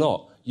or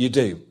not, you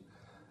do.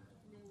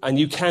 And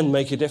you can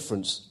make a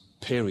difference,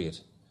 period.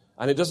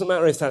 And it doesn't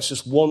matter if that's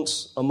just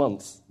once a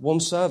month, one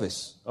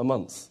service a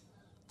month,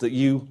 that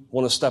you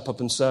want to step up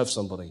and serve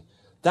somebody.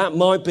 That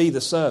might be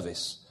the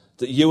service,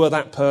 that you are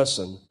that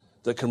person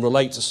that can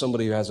relate to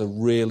somebody who has a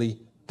really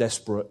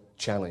desperate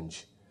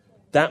challenge.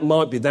 That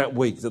might be that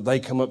week that they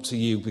come up to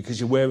you because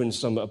you're wearing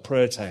a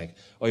prayer tag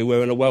or you're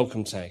wearing a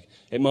welcome tag.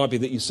 It might be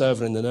that you're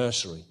serving in the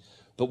nursery.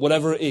 But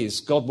whatever it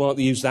is, God might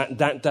use that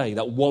day,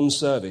 that one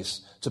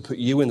service, to put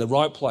you in the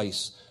right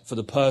place for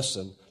the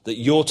person that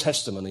your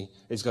testimony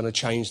is going to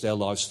change their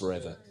lives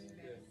forever.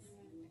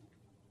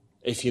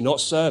 If you're not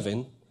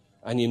serving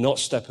and you're not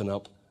stepping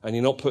up and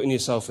you're not putting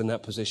yourself in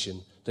that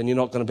position, then you're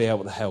not going to be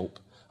able to help.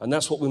 And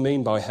that's what we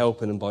mean by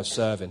helping and by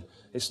serving.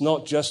 It's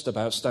not just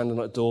about standing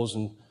at doors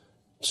and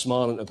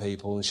smiling at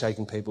people and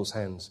shaking people's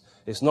hands.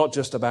 It's not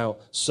just about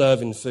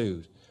serving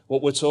food.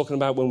 What we're talking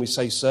about when we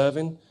say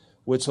serving,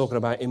 we're talking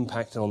about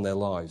impacting on their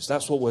lives.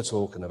 That's what we're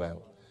talking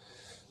about.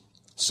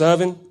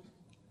 Serving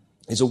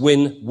is a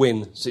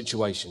win-win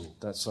situation.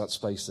 That's that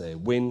space there.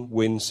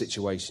 Win-win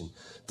situation.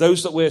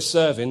 Those that we're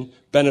serving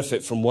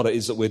benefit from what it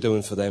is that we're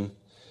doing for them,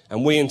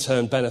 and we in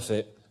turn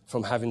benefit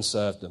from having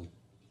served them.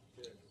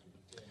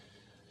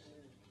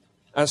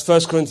 As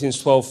 1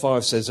 Corinthians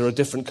 12:5 says, there are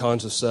different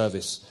kinds of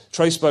service.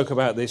 Trey spoke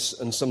about this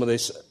and some of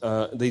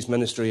these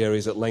ministry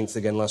areas at length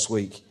again last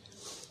week.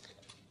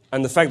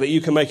 And the fact that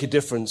you can make a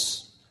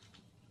difference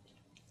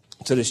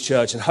to this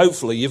church, and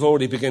hopefully you've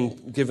already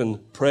given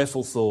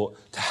prayerful thought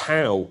to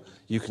how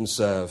you can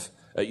serve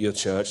at your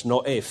church,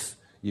 not if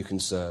you can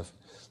serve.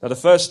 Now, the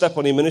first step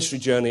on your ministry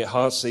journey at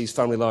Heartsease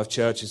Family Life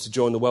Church is to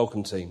join the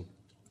welcome team.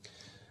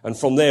 And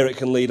from there, it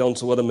can lead on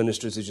to other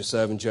ministries as your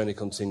serving journey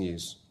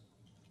continues.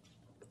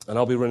 And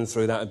I'll be running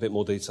through that in a bit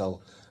more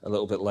detail a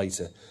little bit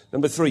later.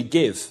 Number 3,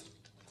 give.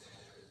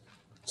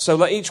 So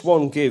let each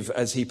one give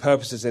as he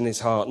purposes in his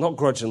heart, not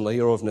grudgingly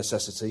or of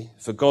necessity,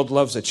 for God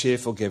loves a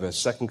cheerful giver,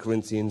 2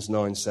 Corinthians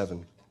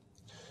 9:7.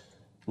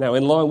 Now,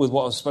 in line with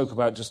what I spoke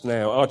about just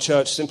now, our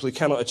church simply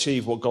cannot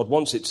achieve what God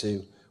wants it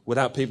to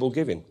without people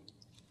giving.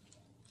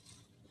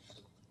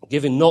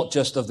 Giving not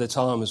just of their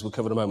time, as we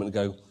covered a moment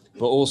ago,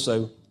 but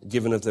also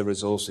giving of their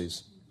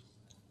resources.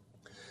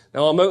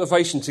 Now, our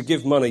motivation to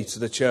give money to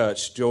the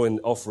church during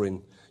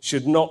offering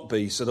should not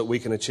be so that we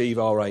can achieve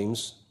our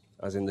aims,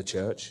 as in the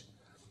church,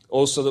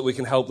 or so that we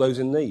can help those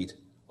in need,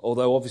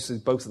 although obviously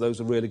both of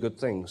those are really good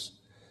things.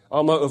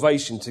 Our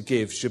motivation to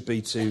give should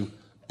be to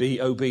be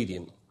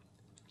obedient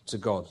to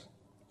God.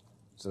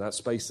 So that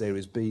space there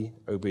is be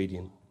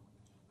obedient.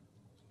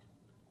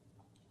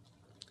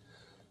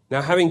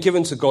 Now, having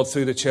given to God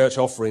through the church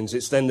offerings,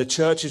 it's then the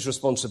church's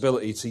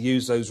responsibility to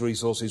use those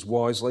resources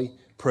wisely,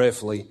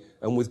 prayerfully,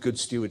 and with good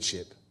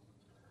stewardship.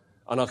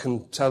 And I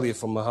can tell you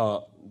from my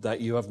heart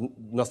that you have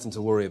nothing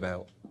to worry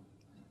about.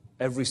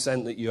 Every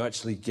cent that you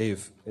actually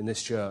give in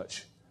this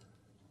church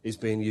is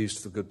being used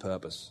for good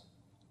purpose.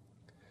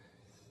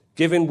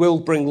 Giving will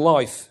bring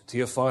life to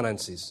your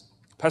finances.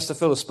 Pastor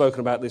Phil has spoken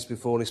about this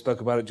before, and he spoke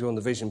about it during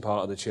the vision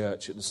part of the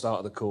church at the start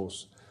of the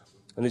course.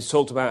 And he's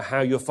talked about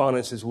how your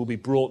finances will be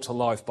brought to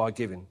life by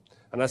giving.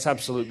 And that's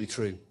absolutely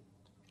true.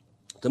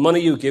 The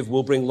money you give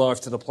will bring life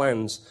to the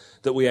plans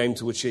that we aim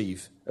to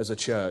achieve as a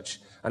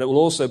church. And it will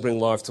also bring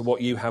life to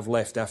what you have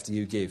left after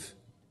you give.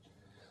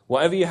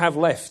 Whatever you have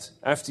left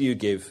after you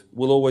give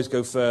will always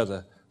go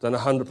further than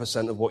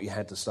 100% of what you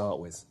had to start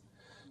with.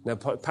 Now,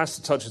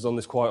 Pastor touches on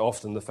this quite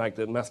often, the fact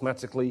that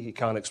mathematically he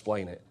can't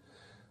explain it.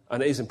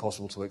 And it is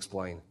impossible to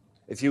explain.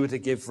 If you were to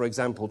give, for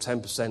example,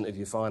 10% of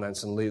your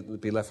finance and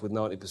be left with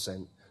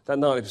 90%, that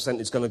 90%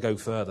 is going to go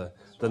further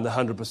than the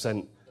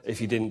 100% if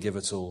you didn't give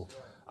at all.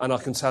 And I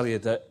can tell you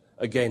that,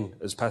 again,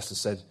 as Pastor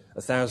said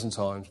 1,000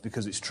 times,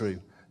 because it's true,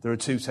 there are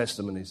two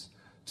testimonies,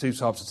 two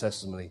types of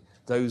testimony,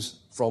 those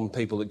from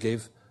people that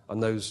give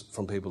and those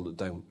from people that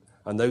don't.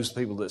 And those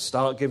people that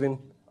start giving,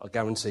 I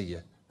guarantee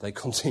you, they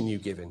continue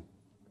giving.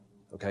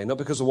 Okay, not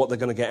because of what they're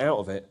going to get out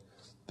of it,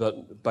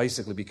 but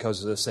basically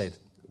because, as I said,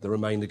 the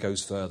remainder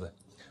goes further.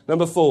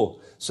 Number 4,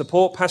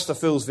 support Pastor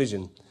Phil's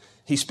vision.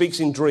 He speaks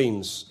in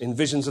dreams, in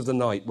visions of the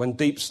night, when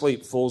deep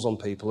sleep falls on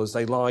people as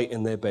they lie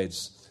in their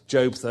beds.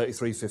 Job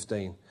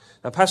 33:15.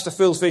 Now, Pastor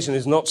Phil's vision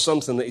is not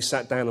something that he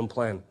sat down and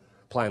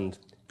planned.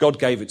 God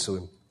gave it to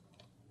him.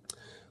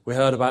 We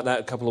heard about that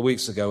a couple of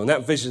weeks ago, and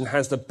that vision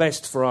has the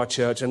best for our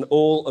church and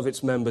all of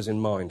its members in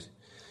mind.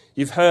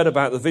 You've heard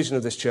about the vision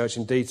of this church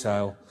in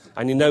detail,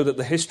 and you know that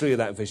the history of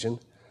that vision,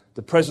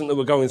 the present that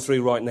we're going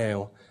through right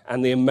now,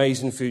 and the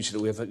amazing future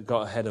that we've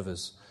got ahead of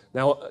us.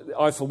 Now,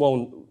 I, for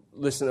one,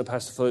 listened to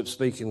Pastor Philip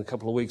speaking a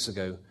couple of weeks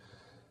ago,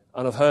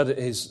 and I've heard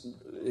his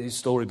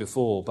story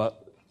before,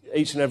 but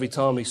each and every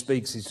time he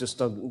speaks, he's just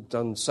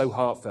done so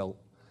heartfelt,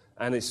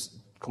 and it's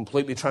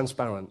completely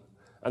transparent.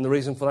 And the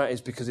reason for that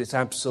is because it's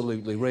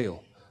absolutely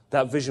real.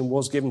 That vision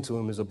was given to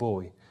him as a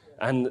boy,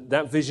 and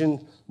that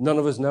vision none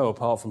of us know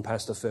apart from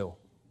Pastor Phil.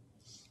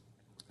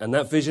 And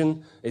that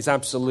vision is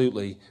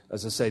absolutely,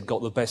 as I said,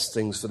 got the best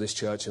things for this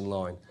church in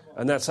line.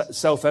 And that's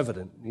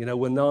self-evident. You know,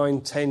 we're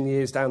 9-10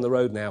 years down the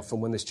road now from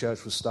when this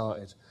church was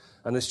started.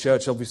 And this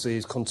church obviously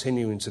is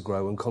continuing to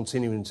grow and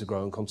continuing to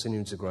grow and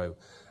continuing to grow.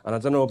 And I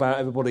don't know about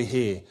everybody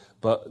here,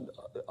 but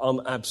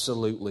I'm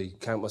absolutely,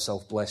 count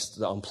myself blessed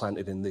that I'm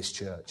planted in this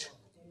church.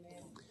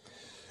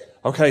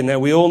 Okay, now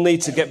we all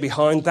need to get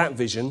behind that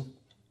vision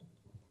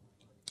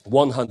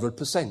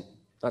 100%.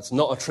 That's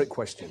not a trick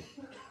question.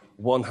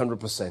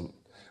 100%.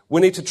 We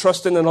need to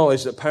trust in the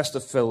knowledge that Pastor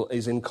Phil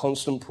is in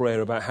constant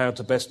prayer about how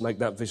to best make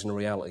that vision a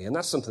reality. And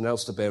that's something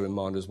else to bear in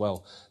mind as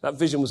well. That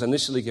vision was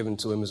initially given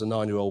to him as a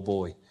 9-year-old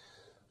boy.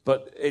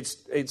 But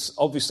it's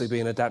obviously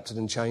being adapted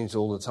and changed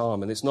all the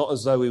time. And it's not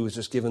as though he was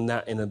just given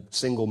that in a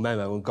single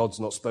memo and God's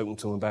not spoken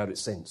to him about it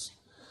since.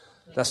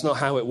 That's not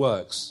how it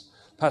works.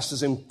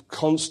 Pastor's in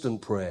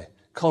constant prayer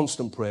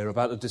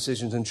about the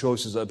decisions and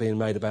choices that are being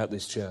made about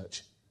this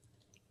church.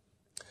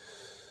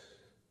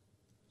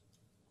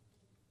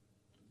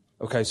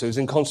 Okay, so he's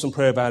in constant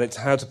prayer about it,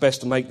 how to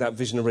best to make that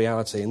vision a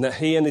reality, and that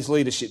he and his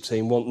leadership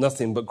team want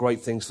nothing but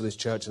great things for this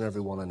church and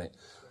everyone in it.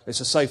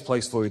 It's a safe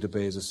place for you to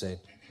be, as I said.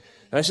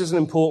 Now, this is an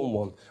important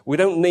one. We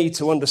don't need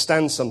to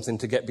understand something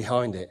to get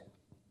behind it.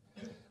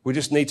 We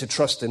just need to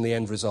trust in the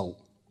end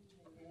result.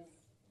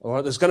 All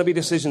right, there's going to be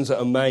decisions that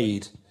are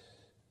made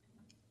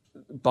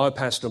by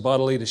Pastor and by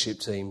the leadership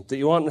team that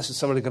you aren't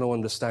necessarily going to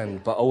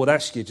understand, but I would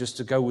ask you just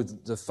to go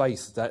with the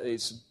faith that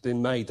it's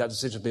been made, that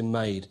decision's been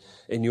made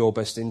in your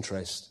best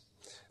interest.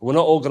 We're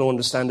not all going to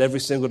understand every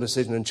single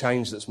decision and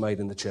change that's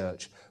made in the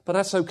church, but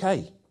that's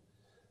okay.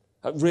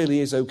 That really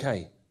is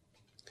okay.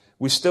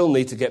 We still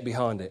need to get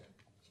behind it.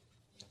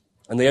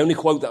 And the only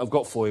quote that I've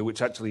got for you,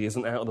 which actually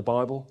isn't out of the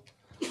Bible,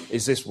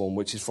 is this one,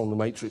 which is from The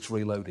Matrix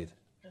Reloaded,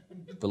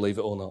 believe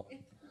it or not.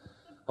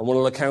 And one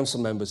of the council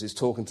members is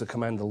talking to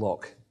Commander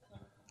Locke,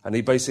 and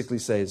he basically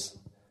says,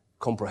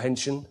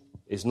 comprehension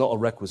is not a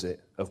requisite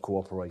of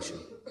cooperation.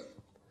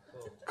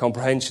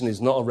 Comprehension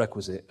is not a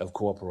requisite of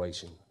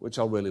cooperation, which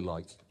I really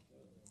like.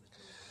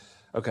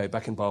 Okay,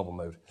 back in Bible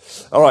mode.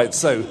 All right,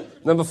 so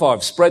number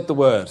 5, spread the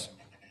word.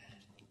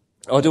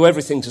 I do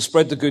everything to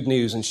spread the good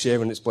news and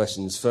share in its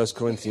blessings, 1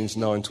 Corinthians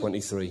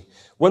 9:23.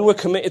 When we're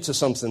committed to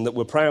something that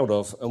we're proud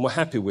of and we're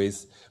happy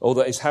with, or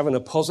that is having a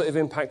positive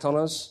impact on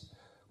us,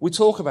 we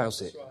talk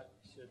about it.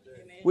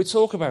 We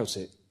talk about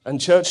it.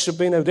 And church should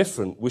be no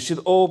different. We should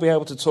all be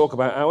able to talk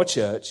about our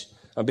church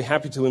and be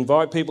happy to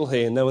invite people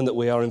here, knowing that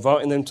we are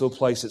inviting them to a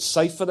place that's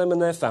safe for them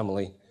and their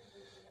family,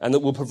 and that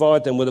will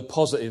provide them with a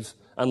positive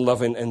and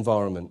loving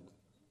environment.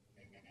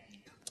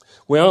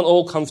 We aren't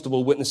all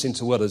comfortable witnessing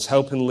to others,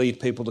 helping lead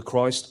people to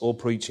Christ or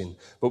preaching,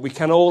 but we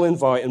can all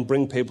invite and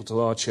bring people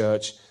to our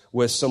church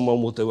where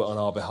someone will do it on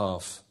our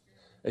behalf.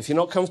 If you're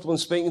not comfortable in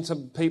speaking to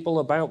people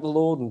about the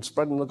Lord and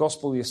spreading the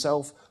gospel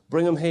yourself,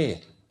 bring them here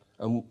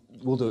and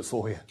we'll do it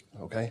for you,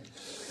 okay?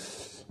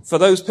 For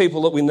those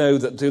people that we know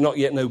that do not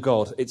yet know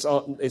God, it's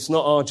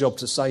not our job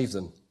to save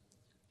them.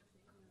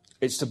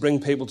 It's to bring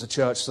people to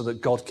church so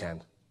that God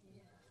can.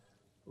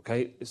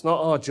 Okay? It's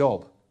not our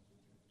job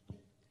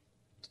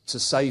to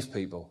save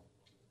people.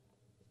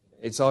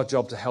 It's our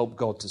job to help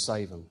God to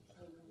save them.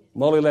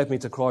 Molly led me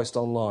to Christ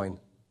online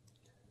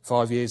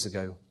 5 years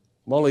ago.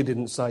 Molly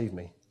didn't save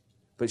me,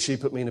 but she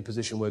put me in a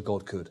position where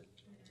God could.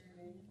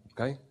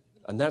 Okay?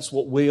 And that's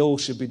what we all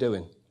should be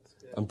doing.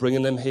 And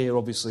bringing them here,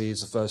 obviously,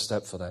 is the first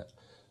step for that.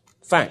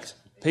 Fact,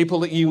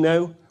 people that you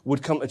know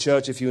would come to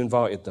church if you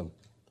invited them.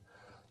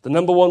 The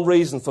number one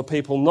reason for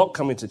people not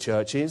coming to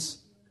church is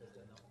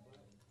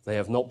they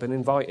have not been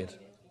invited.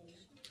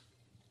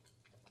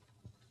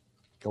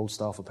 Gold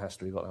star for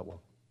pastor, you got that one.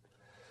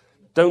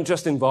 Don't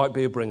just invite,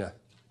 be a bringer.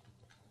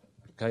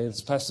 Okay,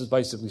 as pastor's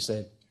basically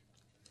said.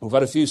 We've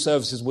had a few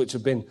services which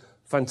have been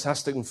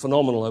fantastic and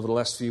phenomenal over the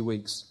last few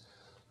weeks.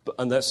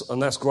 And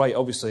that's great,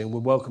 obviously, and we're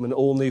welcoming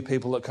all new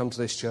people that come to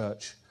this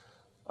church.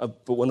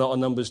 But we're not a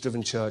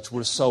numbers-driven church,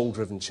 we're a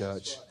soul-driven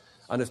church.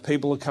 And if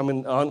people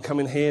aren't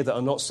coming here that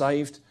are not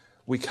saved,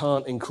 we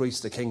can't increase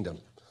the kingdom.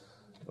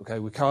 Okay,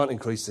 we can't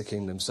increase the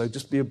kingdom. So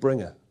just be a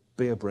bringer.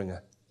 Be a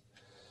bringer.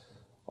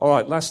 All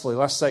right, lastly,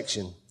 last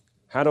section.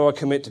 How do I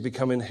commit to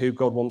becoming who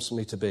God wants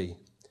me to be?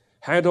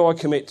 How do I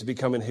commit to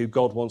becoming who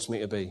God wants me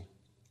to be?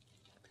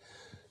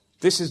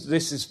 This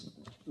is.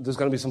 There's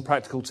going to be some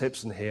practical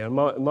tips in here. And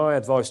my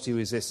advice to you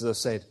is this, as I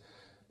said,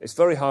 it's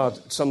very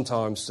hard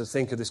sometimes to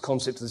think of this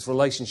concept of this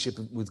relationship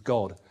with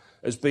God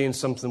as being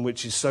something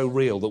which is so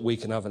real that we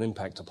can have an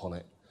impact upon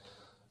it.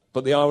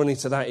 But the irony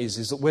to that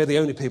is that we're the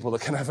only people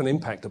that can have an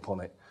impact upon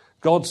it.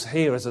 God's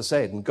here, as I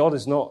said, and God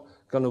is not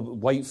going to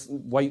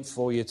wait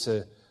for you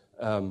to...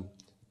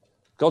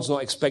 God's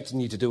not expecting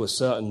you to do a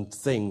certain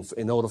thing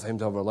in order for him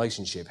to have a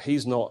relationship.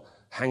 He's not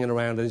hanging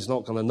around and he's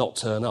not going to not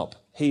turn up.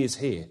 He is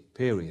here,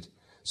 period.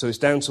 So it's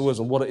down to us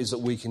and what it is that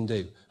we can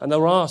do. And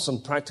there are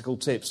some practical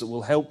tips that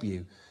will help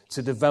you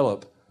to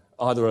develop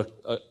either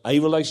a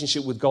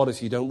relationship with God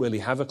if you don't really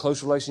have a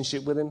close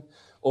relationship with him,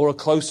 or a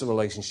closer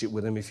relationship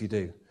with him if you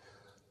do.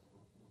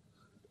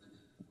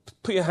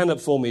 Put your hand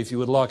up for me if you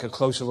would like a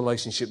closer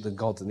relationship with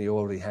God than you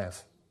already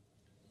have.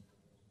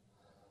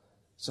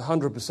 It's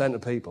 100%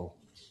 of people.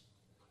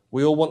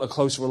 We all want a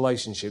closer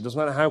relationship. Doesn't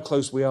matter how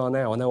close we are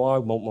now. I know I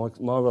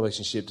want my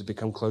relationship to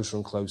become closer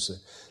and closer.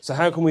 So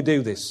how can we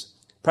do this?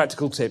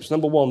 Practical tips.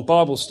 Number 1,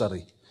 Bible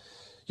study.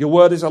 Your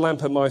word is a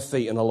lamp at my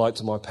feet and a light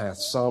to my path.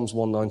 Psalms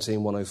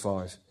 119,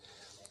 105.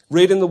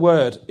 Reading the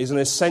word is an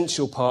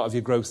essential part of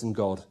your growth in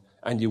God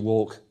and your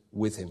walk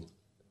with him.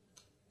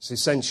 It's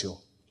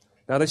essential.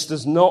 Now, this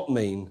does not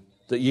mean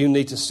that you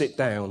need to sit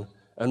down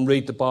and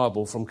read the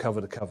Bible from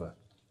cover to cover.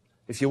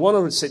 If you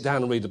want to sit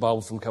down and read the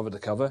Bible from cover to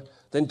cover,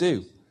 then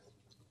do.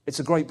 It's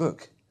a great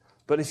book.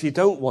 But if you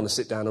don't want to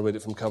sit down and read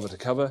it from cover to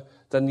cover,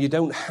 then you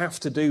don't have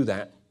to do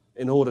that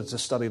in order to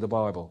study the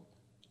Bible.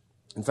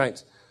 In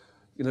fact,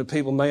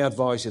 people may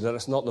advise you that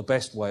it's not the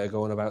best way of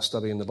going about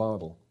studying the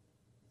Bible.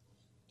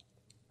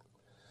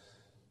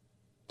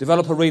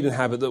 Develop a reading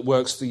habit that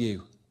works for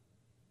you.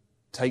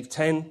 Take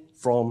 10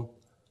 from,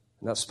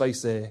 and that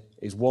space there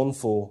is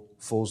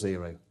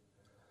 1440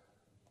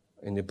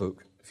 in your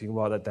book. If you can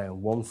write that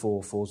down,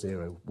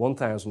 1440,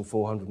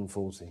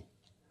 1,440.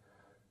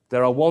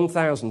 There are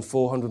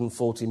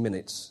 1,440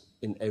 minutes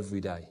in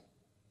every day.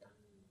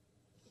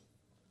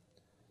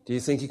 Do you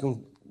think you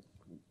can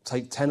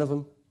take 10 of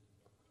them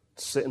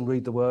to sit and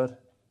read the word?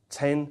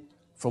 10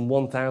 from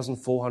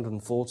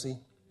 1,440?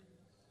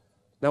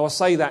 Now I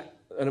say that,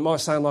 and it might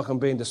sound like I'm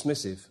being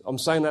dismissive. I'm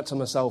saying that to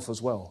myself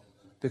as well,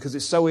 because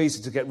it's so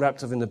easy to get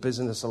wrapped up in the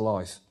business of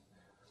life.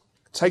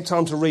 Take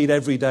time to read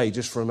every day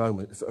just for a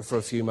moment, for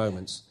a few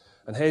moments.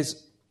 And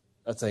here's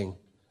a thing.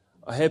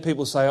 I hear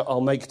people say,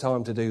 I'll make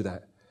time to do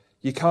that.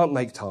 You can't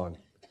make time.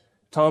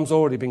 Time's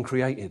already been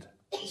created.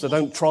 So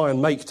don't try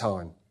and make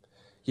time.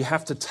 You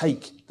have to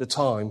take the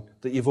time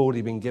that you've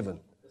already been given.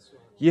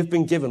 You've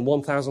been given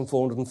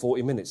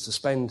 1,440 minutes to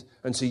spend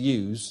and to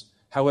use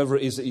however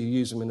it is that you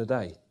use them in a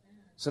day.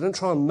 So don't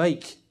try and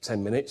make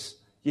 10 minutes.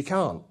 You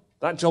can't.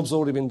 That job's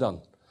already been done.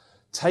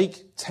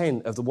 Take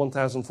 10 of the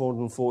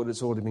 1,440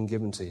 that's already been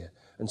given to you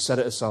and set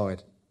it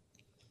aside.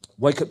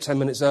 Wake up 10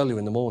 minutes earlier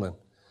in the morning,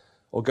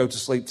 or go to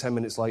sleep 10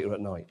 minutes later at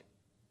night.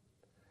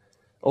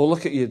 Or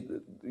look at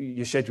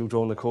your schedule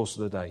during the course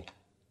of the day.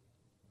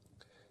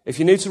 If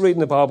you're new to reading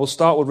the Bible,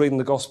 start with reading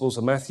the Gospels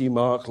of Matthew,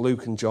 Mark,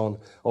 Luke and John,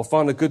 or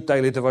find a good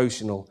daily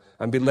devotional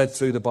and be led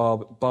through the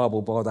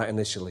Bible by that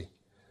initially.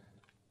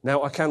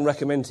 Now, I can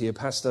recommend to you,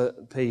 Pastor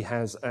P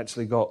has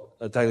actually got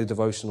a daily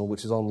devotional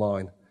which is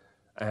online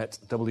at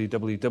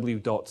www.hflc.us.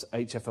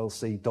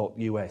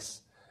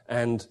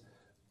 And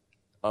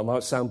I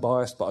might sound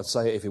biased, but I'd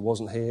say it if it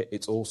wasn't here,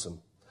 it's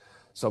awesome.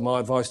 So my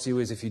advice to you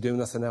is, if you do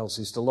nothing else,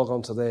 is to log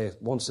on to there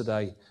once a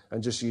day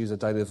and just use a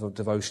daily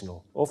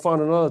devotional. Or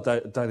find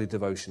another daily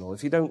devotional.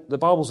 If you don't, the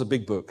Bible's a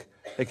big book.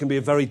 It can be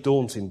a very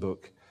daunting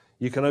book.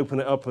 You can open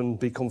it up and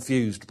be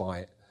confused by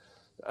it.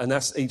 And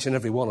that's each and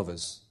every one of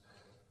us.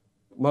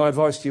 My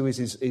advice to you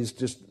is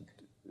just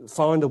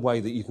find a way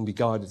that you can be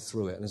guided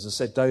through it. And as I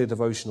said, daily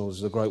devotionals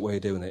is a great way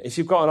of doing it. If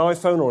you've got an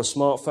iPhone or a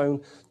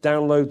smartphone,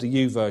 download the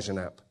YouVersion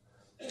app.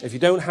 If you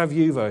don't have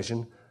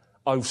YouVersion,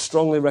 I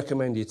strongly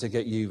recommend you to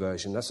get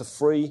YouVersion. That's a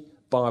free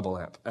Bible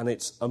app, and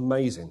it's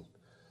amazing.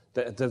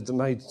 They've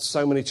made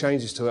so many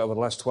changes to it over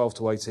the last 12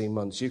 to 18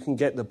 months. You can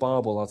get the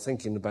Bible, I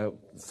think, in about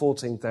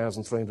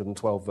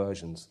 14,312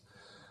 versions.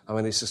 I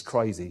mean, it's just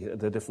crazy,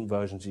 the different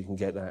versions you can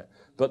get that.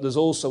 But there's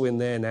also in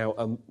there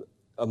now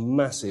a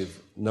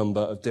massive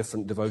number of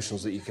different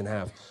devotionals that you can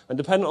have. And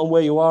depending on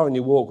where you are in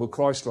your walk with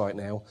Christ right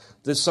now,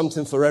 there's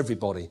something for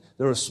everybody.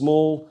 There are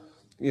small,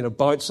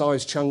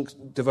 bite-sized chunk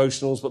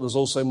devotionals, but there's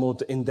also more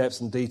in-depth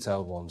and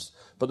detailed ones.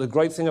 But the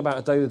great thing about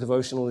a daily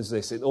devotional is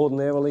this. It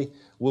ordinarily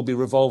will be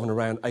revolving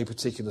around a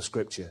particular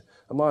scripture.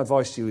 And my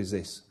advice to you is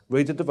this.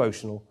 Read the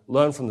devotional,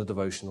 learn from the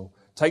devotional,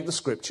 take the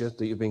scripture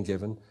that you've been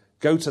given,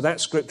 go to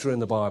that scripture in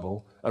the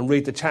Bible, and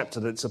read the chapter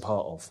that it's a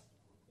part of.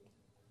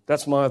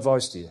 That's my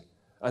advice to you.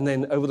 And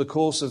then over the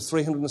course of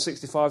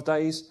 365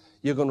 days,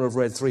 you're going to have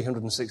read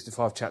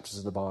 365 chapters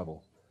of the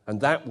Bible.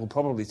 And that will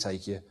probably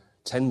take you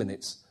 10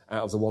 minutes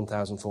out of the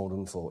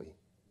 1,440.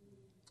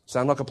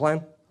 Sound like a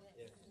plan?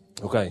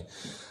 Okay.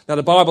 Now,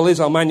 the Bible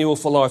is our manual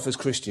for life as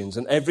Christians,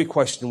 and every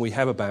question we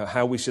have about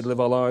how we should live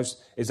our lives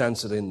is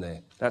answered in there.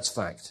 That's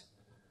fact.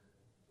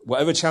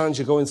 Whatever challenge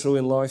you're going through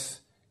in life,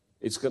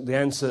 it's got the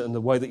answer, and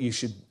the way that you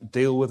should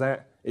deal with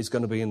that is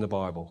going to be in the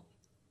Bible.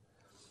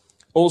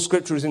 All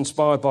Scripture is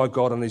inspired by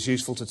God and is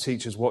useful to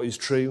teach us what is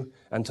true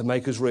and to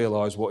make us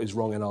realize what is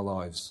wrong in our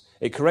lives.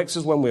 It corrects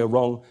us when we are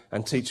wrong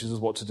and teaches us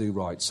what to do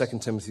right. 2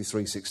 Timothy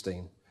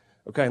 3:16.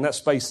 Okay, and that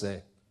space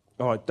there.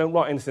 All right, don't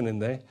write anything in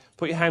there.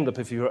 Put your hand up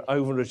if you're an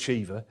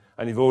overachiever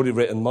and you've already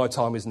written, my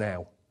time is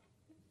now.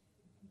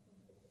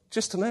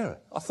 Just Tamara.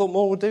 I thought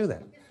more would do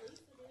that.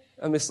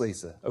 And Miss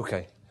Lisa.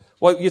 Okay.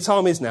 Well, your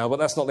time is now, but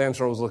that's not the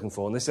answer I was looking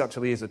for. And this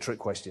actually is a trick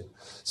question.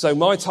 So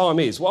my time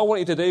is, what I want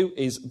you to do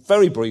is,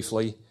 very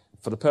briefly,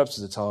 for the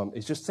purposes of time,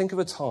 is just think of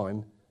a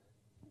time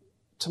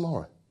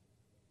tomorrow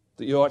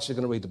that you're actually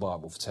going to read the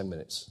Bible for 10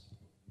 minutes.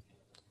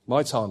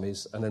 My time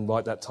is, and then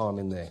write that time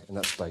in there, in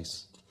that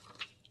space.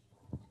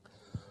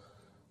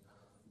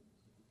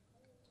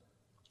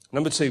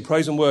 Number 2,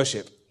 praise and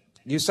worship.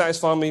 You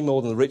satisfy me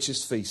more than the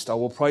richest feast. I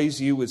will praise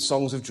you with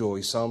songs of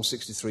joy, Psalm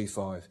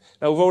 63:5.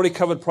 Now, we've already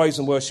covered praise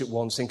and worship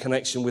once in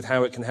connection with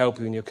how it can help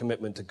you in your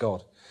commitment to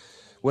God.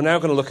 We're now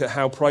going to look at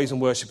how praise and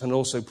worship and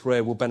also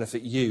prayer will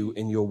benefit you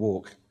in your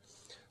walk.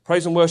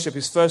 Praise and worship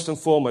is first and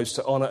foremost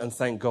to honour and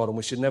thank God, and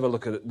we should never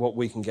look at what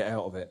we can get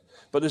out of it.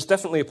 But there's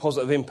definitely a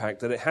positive impact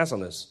that it has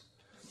on us.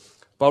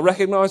 By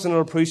recognising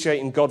and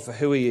appreciating God for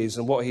who he is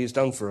and what he has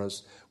done for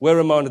us, we're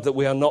reminded that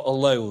we are not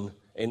alone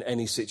in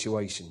any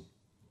situation.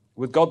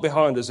 With God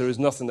behind us, there is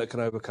nothing that can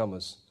overcome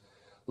us.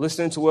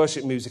 Listening to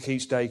worship music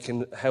each day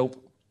can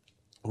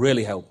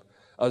really help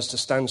us to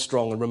stand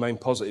strong and remain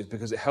positive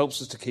because it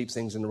helps us to keep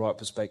things in the right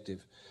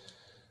perspective.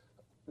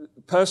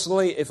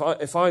 Personally,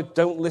 if I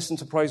don't listen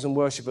to praise and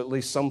worship at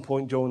least some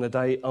point during the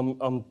day,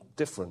 I'm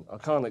different. I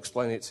can't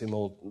explain it to you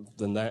more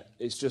than that.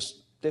 It's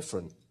just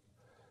different.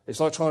 It's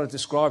like trying to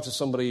describe to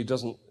somebody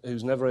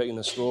who's never eaten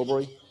a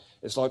strawberry.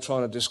 It's like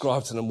trying to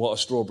describe to them what a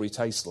strawberry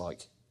tastes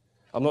like.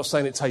 I'm not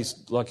saying it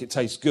tastes like it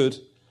tastes good,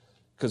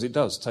 because it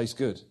does taste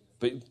good.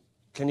 But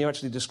can you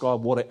actually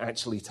describe what it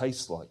actually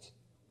tastes like?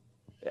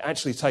 It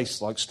actually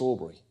tastes like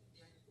strawberry.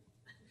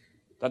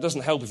 That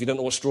doesn't help if you don't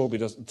know what strawberry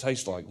doesn't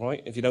taste like,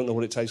 right? If you don't know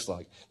what it tastes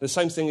like. The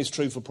same thing is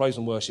true for praise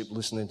and worship,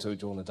 listening to it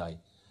during the day.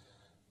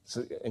 It's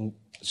a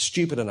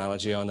stupid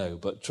analogy, I know,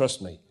 but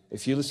trust me,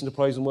 if you listen to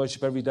praise and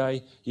worship every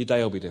day, your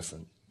day will be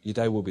different. Your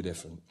day will be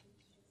different.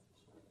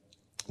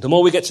 The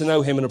more we get to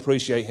know him and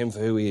appreciate him for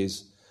who he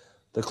is,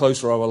 the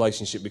closer our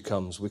relationship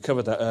becomes. We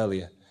covered that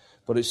earlier,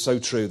 but it's so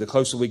true. The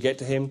closer we get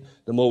to him,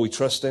 the more we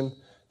trust him,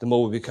 the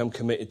more we become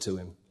committed to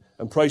him.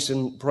 And praise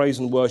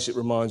and worship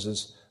reminds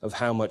us of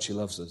how much he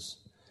loves us.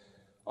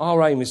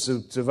 Our aim is to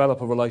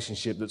develop a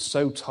relationship that's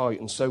so tight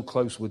and so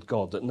close with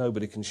God that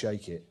nobody can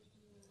shake it.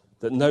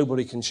 That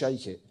nobody can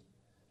shake it.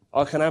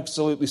 I can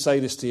absolutely say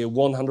this to you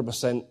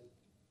 100%,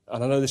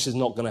 and I know this is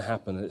not going to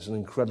happen, and it's an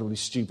incredibly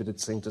stupid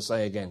thing to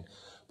say again.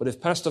 But if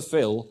Pastor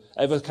Phil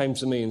ever came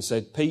to me and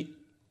said, Pete,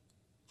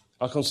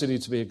 I consider you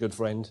to be a good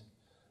friend.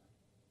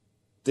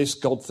 This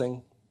God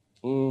thing,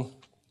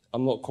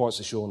 I'm not quite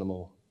so sure no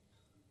more.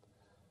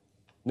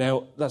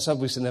 Now, that's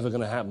obviously never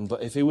going to happen,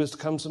 but if he was to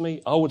come to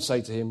me, I would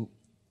say to him,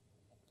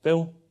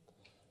 Phil,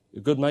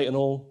 you're a good mate and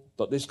all,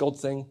 but this God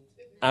thing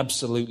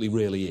absolutely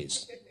really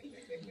is.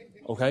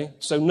 Okay?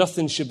 So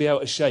nothing should be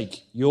able to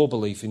shake your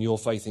belief in your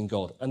faith in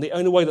God. And the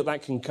only way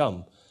that can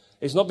come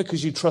is not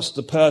because you trust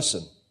the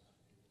person.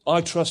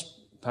 I trust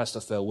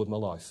Pastor Phil with my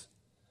life.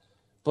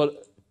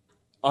 But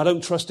I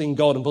don't trust in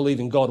God and believe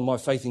in God, and my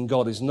faith in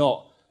God is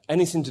not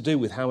anything to do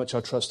with how much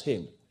I trust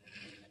him.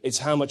 It's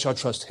how much I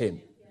trust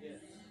him.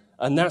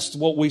 And that's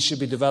what we should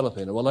be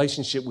developing, a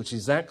relationship which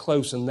is that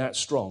close and that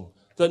strong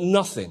that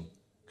nothing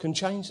can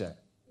change that.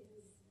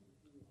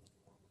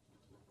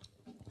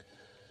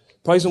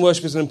 Praise and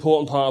worship is an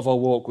important part of our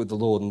walk with the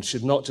Lord and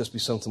should not just be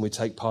something we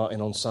take part in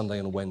on Sunday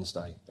and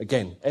Wednesday.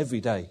 Again, every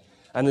day.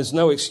 And there's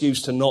no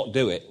excuse to not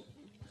do it.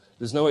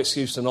 There's no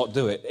excuse to not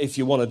do it if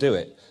you want to do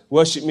it.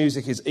 Worship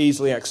music is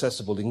easily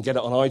accessible. You can get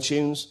it on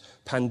iTunes,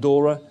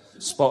 Pandora,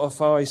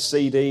 Spotify,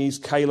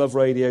 CDs, K-Love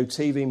Radio,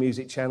 TV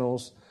music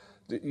channels.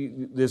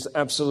 There's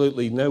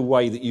absolutely no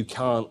way that you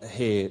can't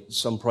hear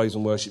some praise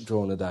and worship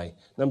during the day.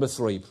 Number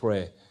 3,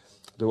 prayer.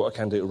 Do what I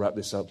can do to wrap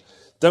this up.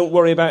 Don't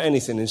worry about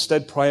anything.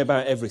 Instead, pray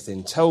about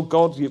everything. Tell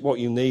God what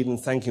you need and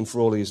thank him for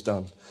all he has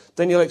done.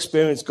 Then you'll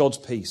experience God's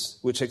peace,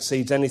 which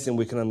exceeds anything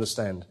we can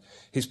understand.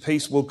 His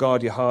peace will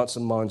guard your hearts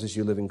and minds as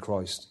you live in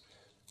Christ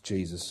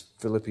Jesus.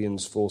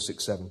 Philippians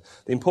 4:6-7.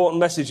 The important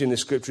message in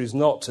this scripture is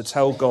not to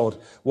tell God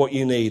what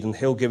you need and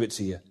he'll give it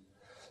to you,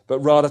 but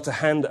rather to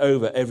hand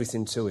over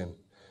everything to him.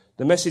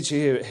 The message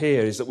here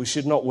is that we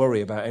should not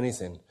worry about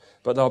anything,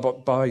 but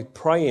by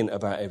praying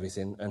about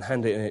everything and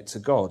handing it to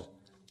God,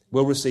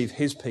 we'll receive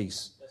his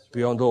peace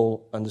beyond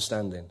all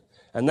understanding.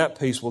 And that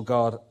peace will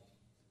guard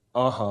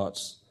our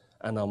hearts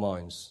and our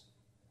minds.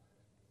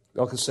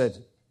 Like I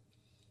said,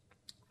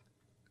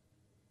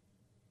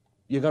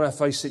 you're going to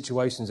face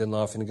situations in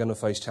life and you're going to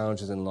face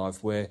challenges in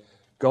life where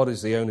God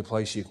is the only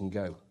place you can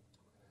go.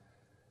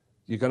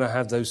 You're going to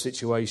have those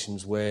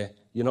situations where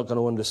you're not going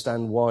to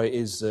understand why it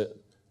is that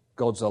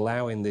God's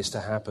allowing this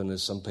to happen,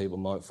 as some people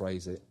might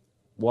phrase it,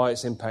 why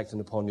it's impacting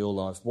upon your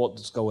life,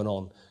 what's going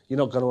on. You're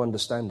not going to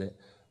understand it.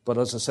 But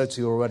as I said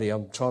to you already,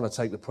 I'm trying to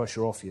take the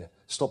pressure off you.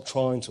 Stop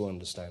trying to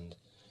understand.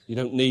 You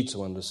don't need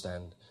to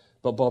understand.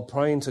 But by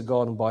praying to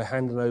God and by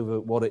handing over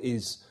what it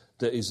is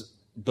that is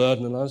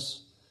burdening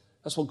us,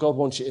 that's what God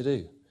wants you to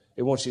do.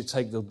 He wants you to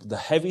take the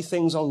heavy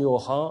things on your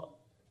heart,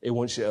 He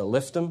wants you to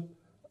lift them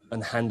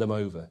and hand them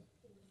over.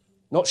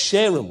 Not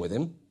share them with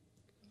Him,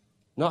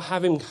 not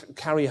have Him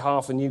carry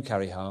half and you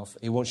carry half.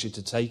 He wants you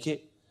to take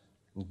it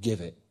and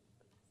give it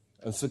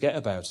and forget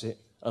about it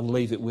and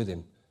leave it with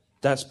Him.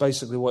 That's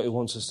basically what He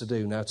wants us to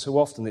do. Now, too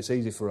often it's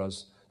easy for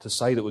us to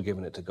say that we're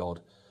giving it to God,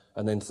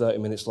 and then 30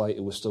 minutes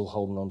later we're still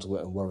holding on to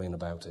it and worrying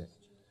about it.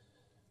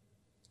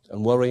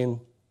 And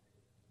worrying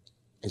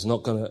is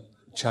not going to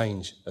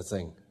change a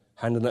thing.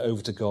 Handing it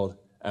over to God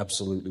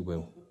absolutely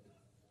will.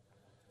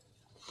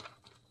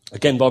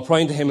 Again, by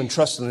praying to Him and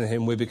trusting in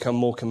Him, we become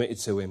more committed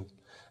to Him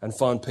and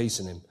find peace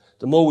in Him.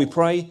 The more we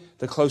pray,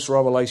 the closer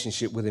our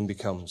relationship with Him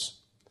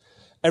becomes.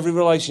 Every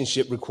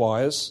relationship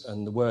requires,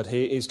 and the word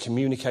here is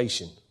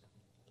communication.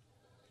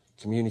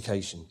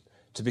 Communication.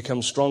 To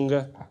become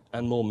stronger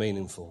and more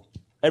meaningful.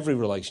 Every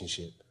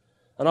relationship.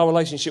 And our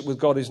relationship with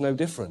God is no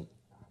different.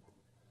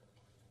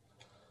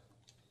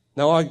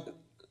 Now, I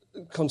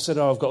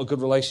consider I've got a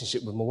good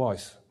relationship with my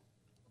wife.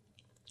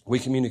 We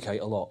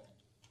communicate a lot.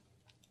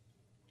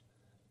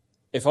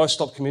 If I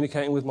stopped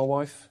communicating with my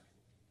wife,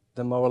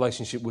 then my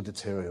relationship would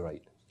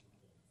deteriorate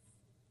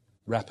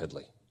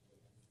rapidly.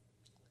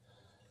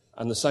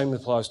 And the same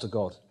applies to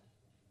God.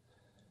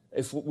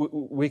 If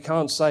we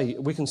can say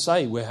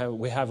we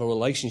have a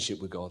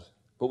relationship with God,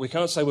 but we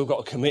can't say we've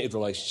got a committed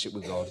relationship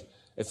with God.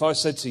 If I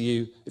said to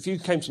you, if you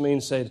came to me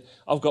and said,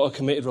 I've got a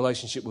committed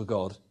relationship with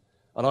God,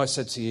 and I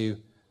said to you,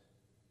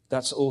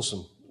 that's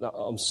awesome.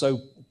 I'm so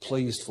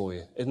pleased for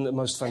you. Isn't it the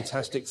most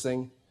fantastic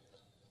thing?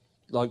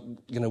 Like,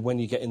 when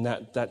you get in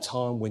that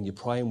time when you're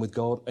praying with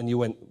God and you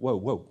went,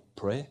 whoa,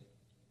 prayer?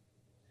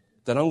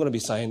 Then I'm going to be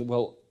saying,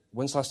 well,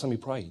 when's the last time you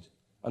prayed?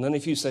 And then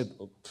if you said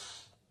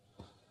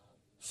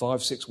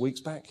 5-6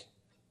 weeks back,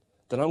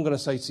 then I'm going to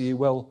say to you,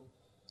 well,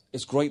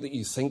 it's great that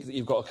you think that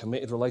you've got a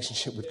committed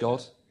relationship with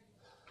God,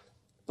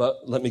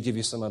 but let me give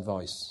you some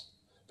advice.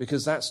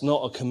 Because that's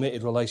not a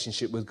committed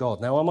relationship with God.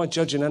 Now, am I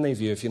judging any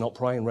of you if you're not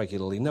praying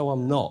regularly? No,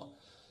 I'm not.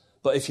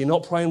 But if you're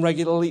not praying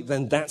regularly,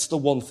 then that's the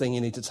one thing you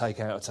need to take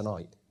out of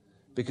tonight.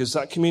 Because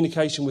that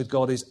communication with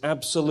God is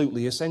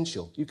absolutely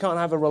essential. You can't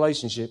have a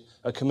relationship,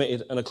 a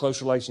committed and a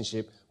close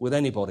relationship with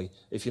anybody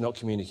if you're not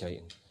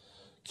communicating.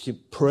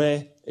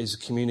 Prayer is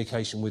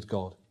communication with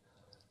God.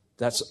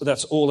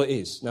 That's all it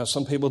is. Now,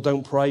 some people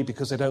don't pray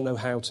because they don't know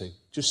how to.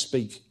 Just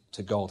speak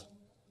to God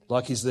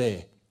like He's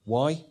there.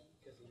 Why?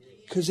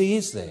 Because He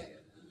is there.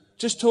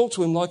 Just talk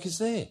to Him like He's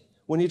there.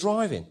 When you're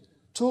driving,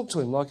 talk to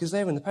Him like He's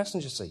there in the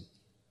passenger seat.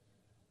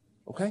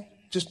 Okay?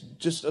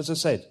 Just as I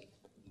said,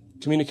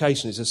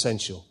 communication is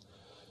essential.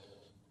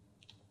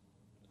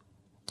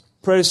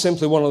 Prayer is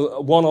simply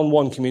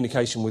one-on-one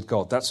communication with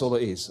God. That's all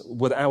it is,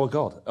 with our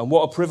God. And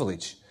what a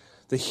privilege.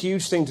 The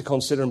huge thing to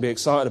consider and be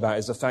excited about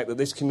is the fact that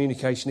this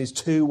communication is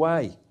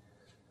two-way.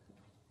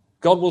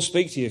 God will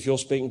speak to you if you're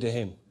speaking to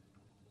Him.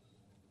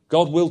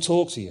 God will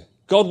talk to you.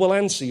 God will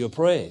answer your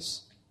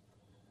prayers.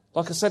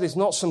 Like I said, it's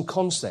not some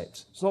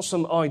concept. It's not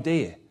some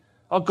idea.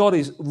 Our God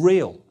is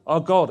real. Our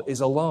God is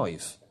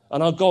alive.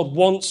 And our God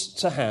wants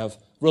to have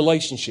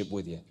relationship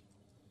with you.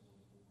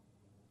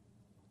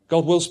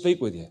 God will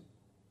speak with you.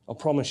 I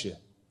promise you.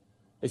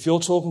 If you're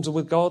talking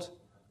with God,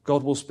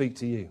 God will speak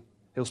to you.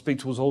 He'll speak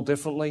to us all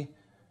differently,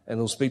 and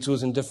He'll speak to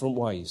us in different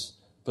ways.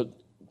 But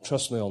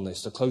trust me on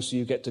this, the closer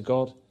you get to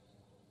God,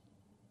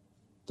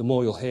 the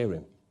more you'll hear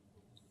Him.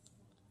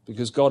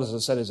 Because God, as I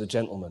said, is a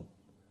gentleman.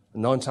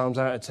 And 9 times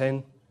out of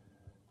 10,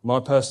 my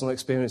personal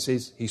experience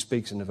is He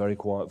speaks in a very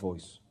quiet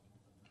voice.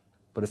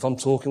 But if I'm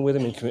talking with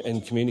Him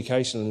in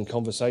communication and in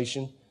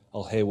conversation,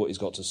 I'll hear what He's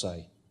got to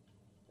say.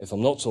 If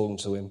I'm not talking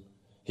to Him,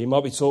 He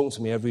might be talking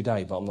to me every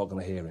day, but I'm not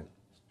going to hear Him.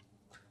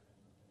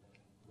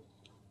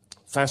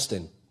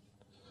 Fasting.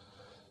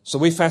 So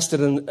we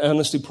fasted and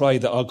earnestly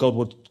prayed that our God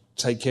would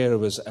take care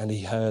of us, and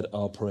He heard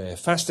our prayer.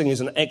 Fasting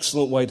is an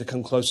excellent way to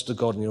come closer to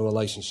God in your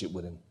relationship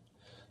with Him.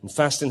 And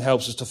fasting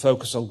helps us to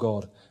focus on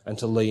God and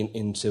to lean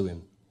into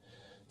Him.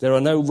 There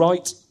are no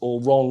right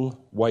or wrong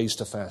ways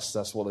to fast.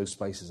 That's what those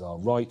spaces are.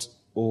 Right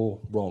or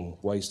wrong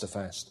ways to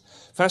fast.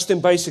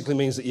 Fasting basically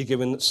means that you're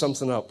giving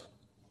something up,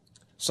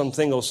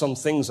 something or some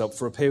things up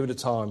for a period of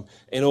time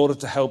in order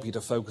to help you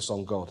to focus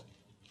on God.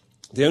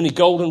 The only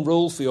golden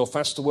rule for your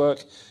fast to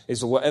work is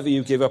that whatever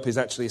you give up is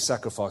actually a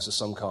sacrifice of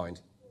some kind.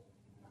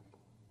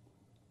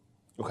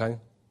 Okay?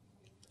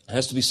 It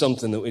has to be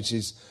something which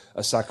is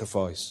a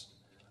sacrifice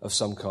of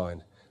some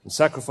kind. And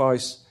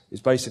sacrifice is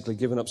basically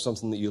giving up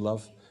something that you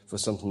love for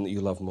something that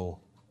you love more.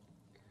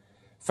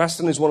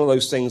 Fasting is one of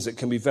those things that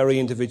can be very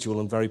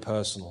individual and very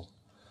personal.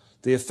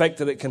 The effect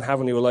that it can have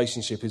on your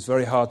relationship is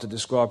very hard to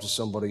describe to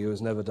somebody who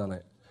has never done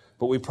it.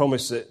 But we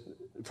promise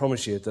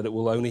you that it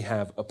will only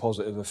have a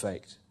positive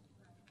effect.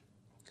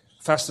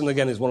 Fasting,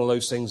 again, is one of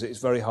those things that it's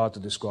very hard to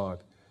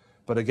describe.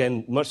 But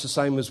again, much the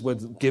same as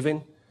with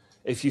giving,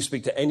 if you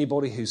speak to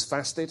anybody who's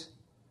fasted,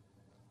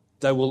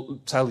 they will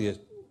tell you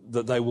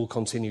that they will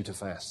continue to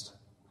fast.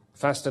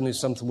 Fasting is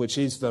something which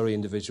is very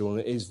individual and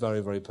it is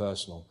very, very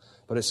personal.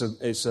 But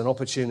it's an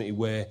opportunity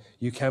where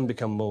you can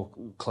become more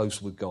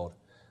close with God,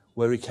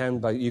 where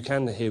you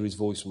can hear his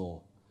voice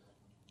more.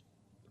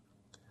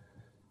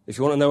 If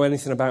you want to know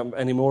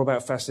any more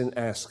about fasting,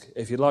 ask.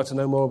 If you'd like to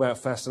know more about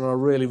fasting, I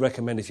really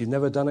recommend, if you've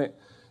never done it,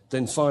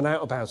 then find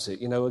out about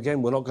it.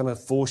 Again, we're not going to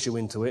force you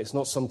into it. It's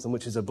not something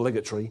which is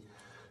obligatory,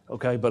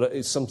 okay, but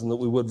it's something that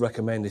we would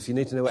recommend. If you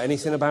need to know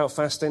anything about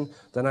fasting,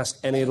 then ask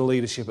any of the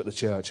leadership at the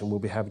church and we'll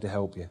be happy to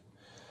help you.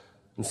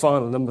 And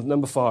finally,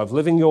 number 5,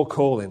 living your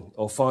calling,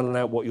 or finding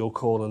out what your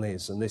calling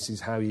is. And this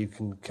is how you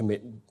can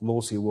commit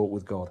more to your walk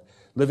with God.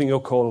 Living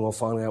your calling or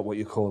finding out what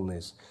your calling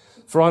is.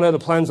 For I know the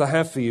plans I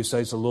have for you,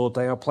 says the Lord.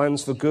 They are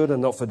plans for good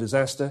and not for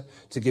disaster,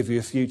 to give you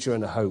a future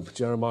and a hope.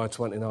 Jeremiah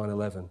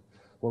 29:11,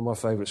 one of my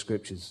favourite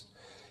scriptures.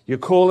 Your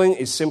calling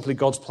is simply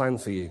God's plan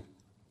for you.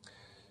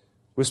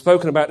 We've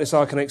spoken about this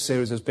iConnect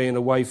series as being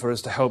a way for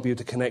us to help you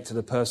to connect to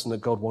the person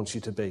that God wants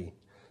you to be.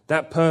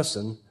 That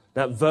person,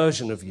 that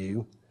version of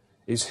you,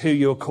 is who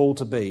you're called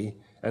to be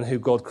and who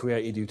God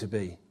created you to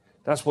be.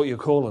 That's what your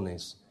calling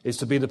is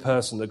to be the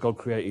person that God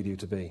created you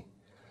to be.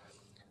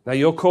 Now,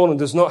 your calling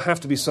does not have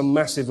to be some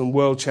massive and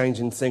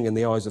world-changing thing in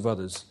the eyes of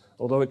others,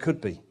 although it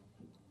could be.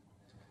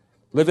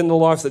 Living the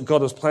life that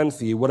God has planned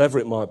for you, whatever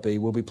it might be,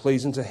 will be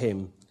pleasing to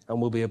him and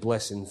will be a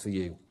blessing for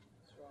you.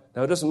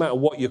 Now, it doesn't matter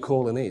what your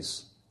calling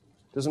is.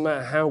 It doesn't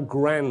matter how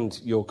grand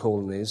your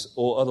calling is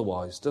or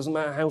otherwise. It doesn't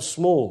matter how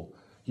small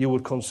you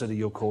would consider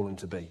your calling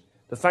to be.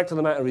 The fact of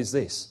the matter is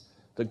this,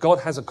 that God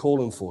has a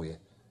calling for you.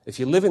 If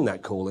you live in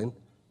that calling,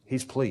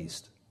 he's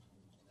pleased.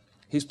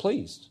 He's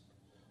pleased.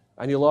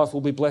 And your life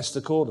will be blessed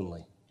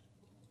accordingly.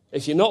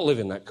 If you're not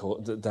living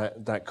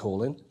that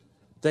calling,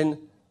 then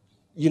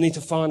you need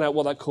to find out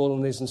what that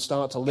calling is and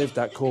start to live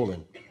that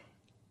calling.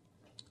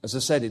 As I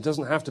said, it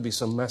doesn't have to be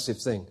some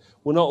massive thing.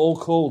 We're not all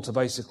called to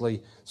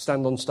basically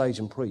stand on stage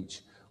and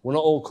preach. We're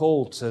not all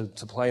called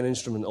to play an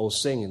instrument or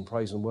sing in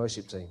praise and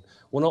worship team.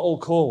 We're not all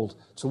called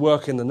to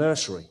work in the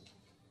nursery.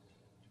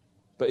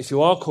 But if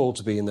you are called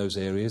to be in those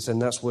areas, then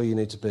that's where you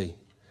need to be.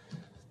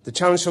 The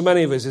challenge for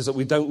many of us is that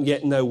we don't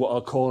yet know what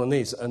our calling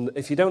is. And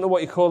if you don't know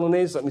what your calling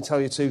is, let me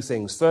tell you 2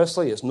 things.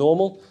 Firstly, it's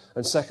normal.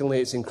 And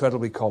secondly, it's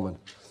incredibly common.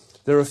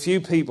 There are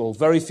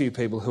very few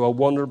people who are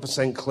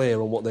 100% clear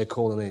on what their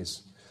calling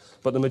is.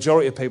 But the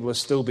majority of people are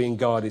still being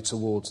guided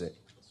towards it.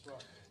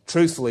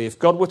 Truthfully, if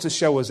God were to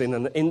show us in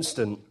an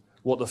instant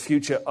what the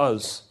future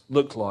us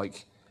looked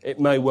like, it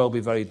may well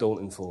be very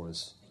daunting for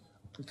us.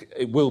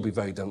 It will be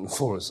very daunting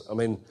for us. I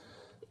mean,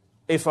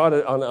 I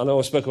know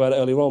I spoke about it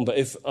earlier on, but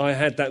if I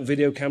had that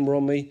video camera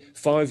on me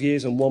 5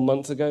 years and 1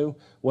 month ago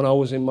when I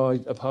was in my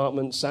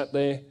apartment, sat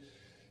there,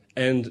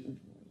 and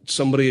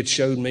somebody had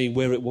showed me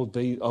where it would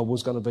be, I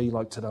was going to be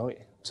like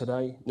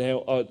today.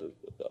 Now,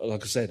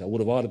 like I said, I would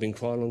have either been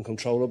crying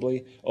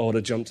uncontrollably or I would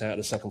have jumped out of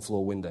the second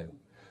floor window.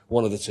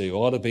 One of the two.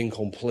 I'd have been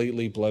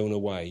completely blown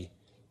away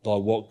by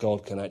what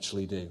God can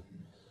actually do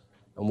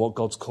and what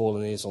God's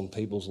calling is on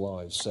people's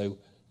lives. So,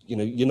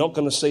 you're not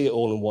going to see it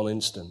all in one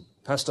instant.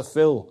 Pastor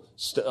Phil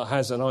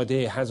has an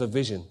idea, has a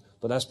vision,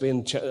 but that's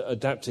being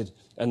adapted.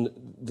 And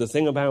the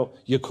thing about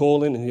your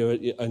calling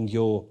and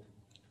your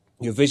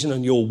vision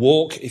and your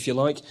walk, if you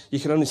like, you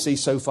can only see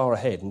so far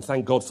ahead. And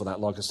thank God for that,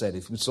 like I said.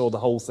 If we saw the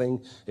whole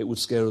thing, it would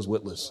scare us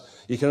witless.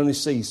 You can only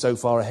see so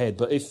far ahead.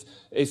 But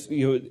if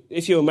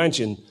you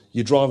imagine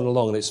you're driving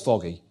along and it's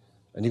foggy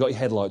and you've got your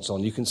headlights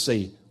on, you can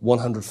see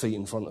 100 feet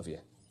in front of you.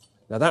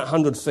 Now, that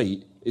 100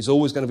 feet is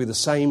always going to be the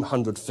same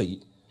 100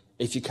 feet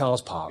if your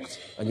car's parked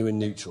and you're in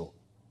neutral.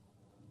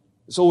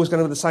 It's always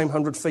going to be the same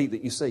 100 feet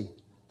that you see.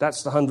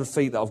 That's the 100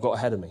 feet that I've got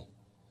ahead of me.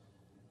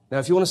 Now,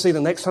 if you want to see the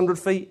next 100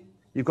 feet,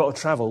 you've got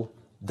to travel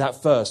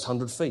that first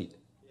 100 feet.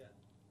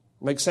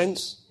 Make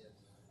sense?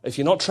 If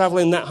you're not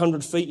traveling that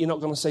 100 feet, you're not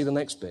going to see the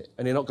next bit,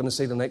 and you're not going to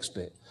see the next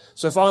bit.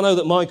 So if I know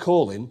that my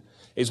calling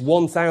is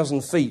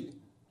 1,000 feet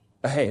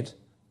ahead,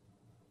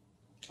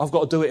 I've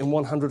got to do it in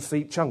 100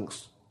 feet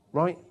chunks,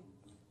 right?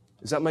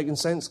 Is that making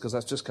sense? Because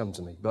that's just come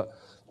to me.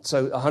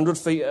 So 100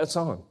 feet at a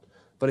time.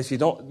 But if you're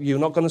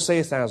not going to see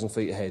 1,000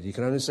 feet ahead. You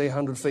can only see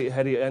 100 feet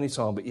ahead at any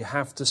time, but you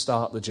have to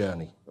start the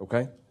journey,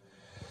 okay?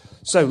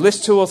 So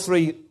list 2 or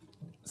 3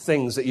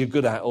 things that you're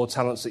good at or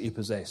talents that you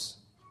possess.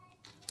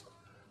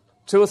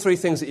 2 or 3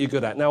 things that you're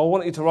good at. Now, I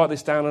want you to write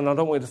this down, and I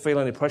don't want you to feel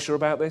any pressure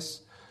about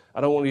this.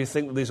 I don't want you to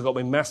think that these have got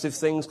to be massive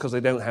things, because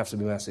they don't have to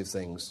be massive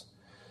things.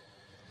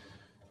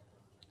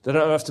 They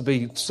don't have to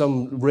be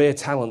some rare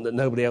talent that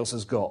nobody else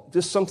has got.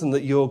 Just something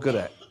that you're good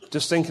at.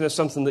 Just thinking of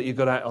something that you're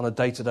good at on a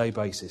day-to-day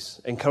basis.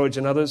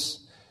 Encouraging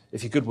others.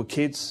 If you're good with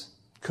kids,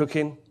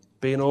 cooking,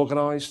 being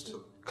organised,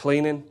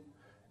 cleaning,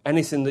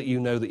 anything that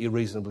you know that you're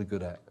reasonably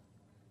good at.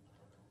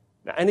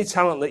 Now, any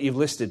talent that you've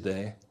listed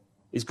there,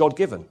 is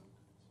God-given.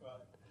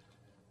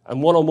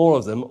 And one or more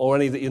of them, or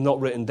any that you've not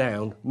written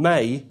down,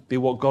 may be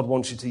what God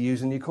wants you to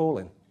use in your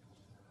calling.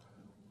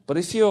 But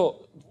if you're,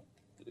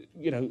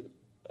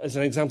 as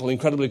an example,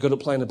 incredibly good at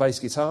playing the bass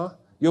guitar,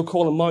 your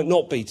calling might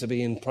not be to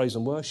be in praise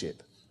and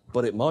worship,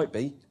 but it might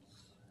be.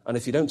 And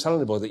if you don't tell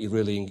anybody that you're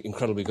really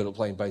incredibly good at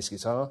playing bass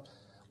guitar,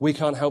 we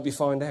can't help you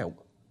find out.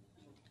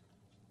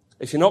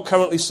 If you're not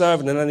currently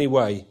serving in any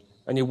way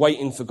and you're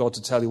waiting for God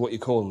to tell you what your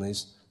calling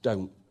is,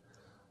 don't.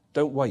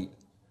 Don't wait.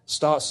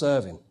 Start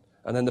serving.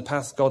 And then the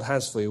path God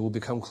has for you will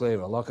become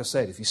clearer. Like I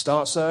said, if you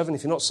start serving,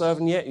 if you're not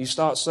serving yet, you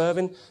start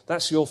serving,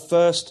 that's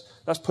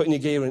putting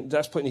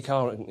your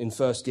car in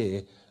first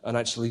gear and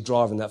actually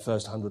driving that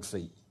first 100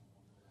 feet.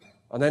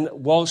 And then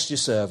whilst you're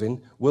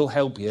serving, we'll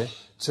help you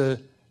to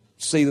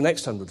see the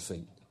next 100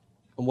 feet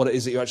and what it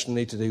is that you actually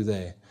need to do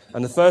there.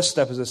 And the first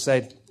step, as I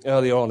said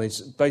earlier on, is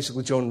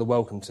basically joining the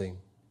welcome team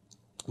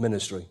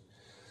ministry.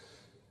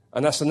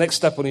 And that's the next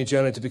step on your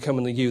journey to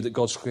becoming the you that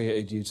God's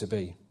created you to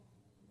be.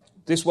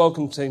 This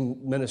welcome team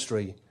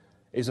ministry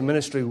is a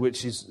ministry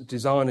which is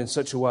designed in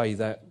such a way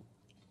that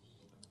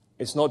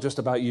it's not just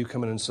about you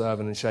coming and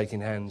serving and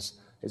shaking hands.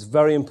 It's a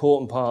very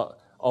important part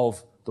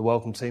of the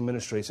welcome team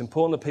ministry. It's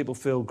important that people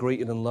feel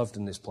greeted and loved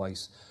in this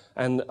place.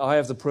 And I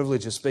have the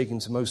privilege of speaking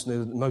to most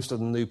of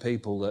the new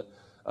people that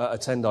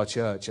attend our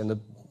church.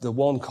 And the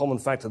one common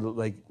factor that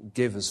they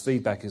give as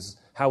feedback is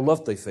how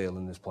loved they feel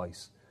in this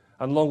place.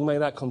 And long may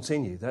that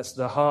continue. That's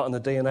the heart and the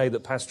DNA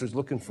that Pastor is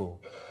looking for.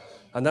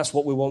 And that's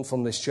what we want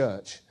from this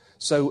church.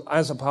 So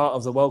as a part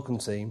of the welcome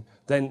team,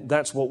 then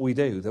that's what we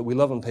do, that we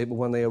love on people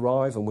when they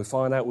arrive and we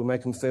find out we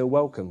make them feel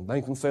welcome,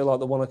 make them feel like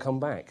they want to come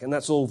back. And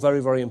that's all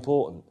very, very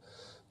important.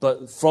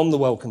 But from the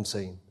welcome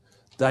team,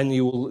 then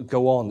you will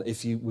go on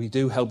we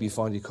do help you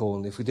find your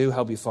calling, if we do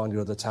help you find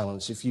your other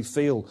talents, if you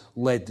feel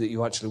led that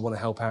you actually want to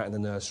help out in the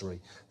nursery,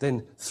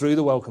 then through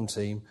the welcome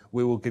team,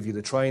 we will give you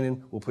the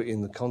training, we'll put you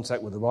in the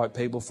contact with the right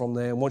people from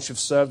there. And once you've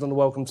served on the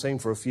welcome team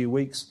for a few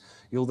weeks,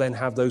 you'll then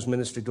have those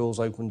ministry doors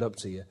opened up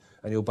to you,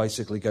 and you'll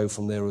basically go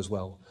from there as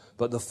well.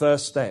 But the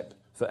first step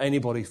for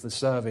anybody for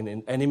serving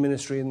in any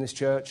ministry in this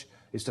church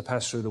is to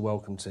pass through the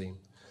welcome team.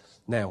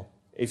 Now,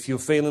 if you're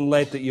feeling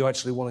led that you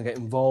actually want to get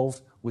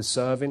involved with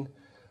serving,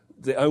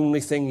 the only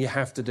thing you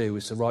have to do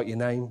is to write your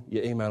name,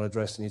 your email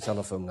address, and your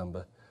telephone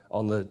number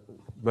on the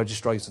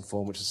registration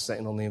form, which is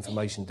sitting on the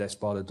information desk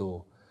by the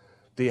door.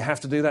 Do you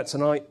have to do that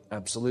tonight?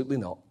 Absolutely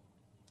not.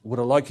 Would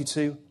I like you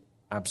to?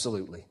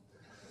 Absolutely.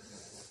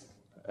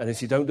 And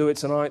if you don't do it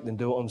tonight, then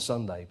do it on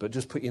Sunday. But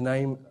just put your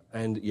name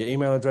and your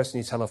email address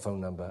and your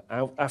telephone number.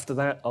 After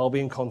that, I'll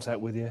be in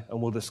contact with you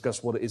and we'll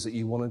discuss what it is that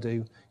you want to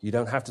do. You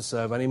don't have to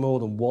serve any more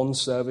than one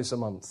service a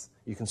month.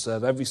 You can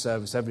serve every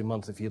service every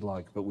month if you'd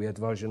like, but we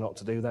advise you not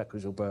to do that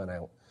because you'll burn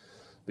out.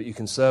 But you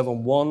can serve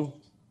on one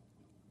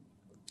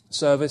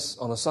service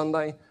on a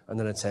Sunday and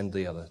then attend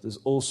the other. There's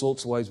all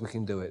sorts of ways we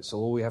can do it. So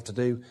all we have to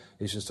do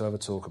is just to have a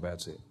talk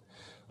about it.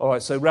 All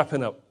right, so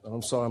wrapping up, and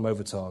I'm sorry I'm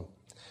over time.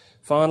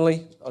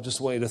 Finally, I just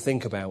want you to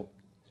think about,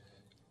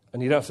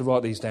 and you don't have to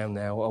write these down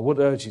now, I would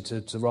urge you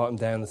to write them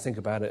down and think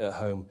about it at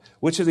home.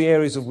 Which of the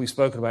areas have we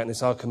spoken about in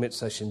this Our Commit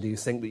session do you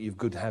think that you've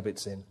good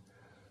habits in?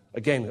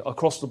 Again,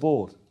 across the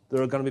board,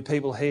 there are going to be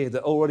people here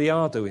that already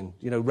are doing,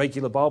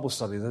 regular Bible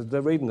study.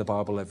 They're reading the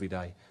Bible every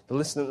day. They're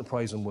listening to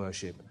praise and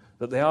worship.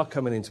 That they are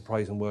coming into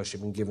praise and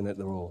worship and giving it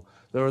their all.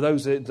 There are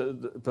those,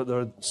 but there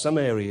are some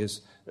areas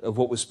of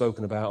what we've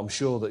spoken about, I'm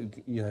sure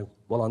that,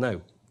 I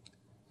know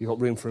you've got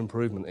room for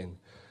improvement in.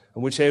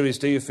 And which areas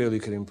do you feel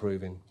you could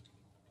improve in?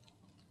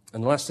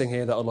 And the last thing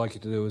here that I'd like you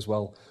to do as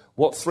well,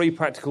 what 3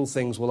 practical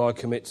things will I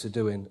commit to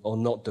doing or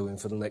not doing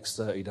for the next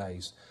 30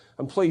 days?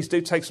 And please do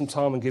take some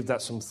time and give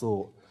that some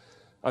thought.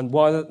 And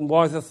why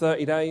the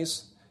 30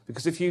 days?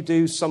 Because if you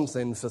do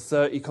something for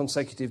 30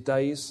 consecutive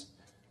days,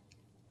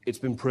 it's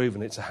been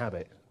proven it's a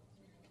habit.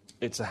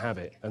 It's a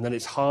habit. And then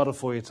it's harder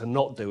for you to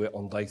not do it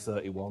on day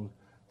 31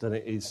 than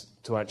it is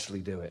to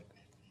actually do it.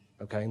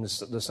 Okay? And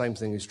the same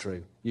thing is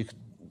true. You could,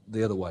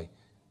 the other way.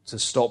 To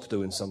stop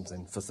doing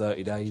something for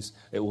 30 days,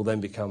 it will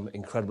then become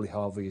incredibly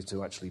hard for you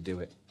to actually do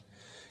it.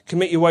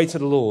 Commit your way to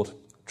the Lord.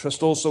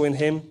 Trust also in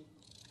Him,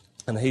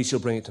 and He shall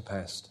bring it to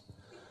pass.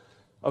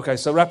 Okay,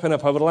 so wrapping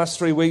up, over the last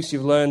 3 weeks,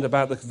 you've learned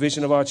about the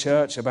vision of our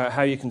church, about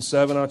how you can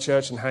serve in our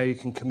church and how you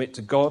can commit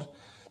to God,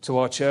 to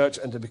our church,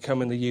 and to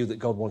becoming the you that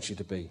God wants you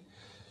to be.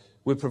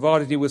 We've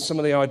provided you with some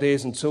of the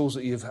ideas and tools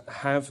that you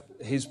have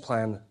His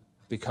plan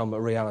become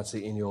a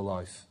reality in your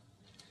life.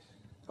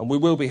 And we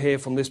will be here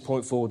from this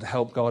point forward to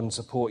help guide and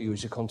support you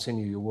as you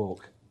continue your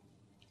walk.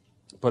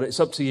 But it's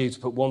up to you to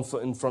put one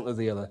foot in front of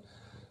the other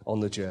on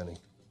the journey.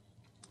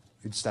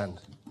 If you'd stand.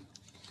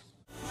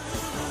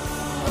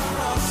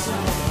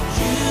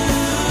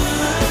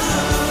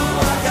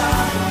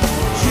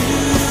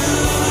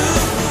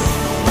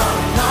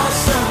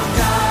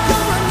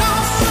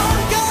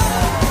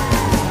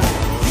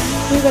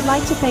 We would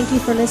like to thank you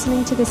for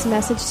listening to this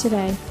message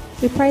today.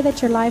 We pray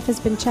that your life has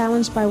been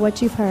challenged by what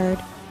you've heard.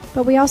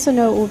 But we also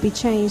know it will be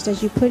changed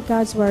as you put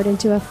God's Word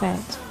into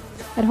effect.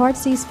 At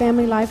Heartsease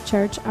Family Life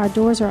Church, our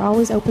doors are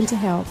always open to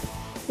help.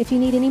 If you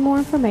need any more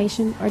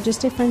information or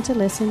just a friend to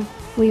listen,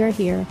 we are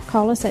here.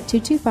 Call us at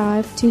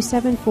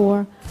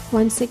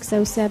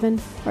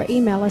 225-274-1607 or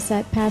email us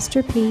at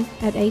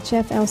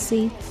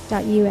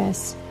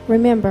pastorp@hflc.us.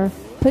 Remember,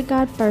 put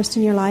God first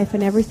in your life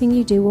and everything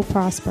you do will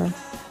prosper.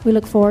 We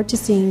look forward to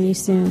seeing you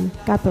soon.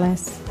 God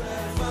bless.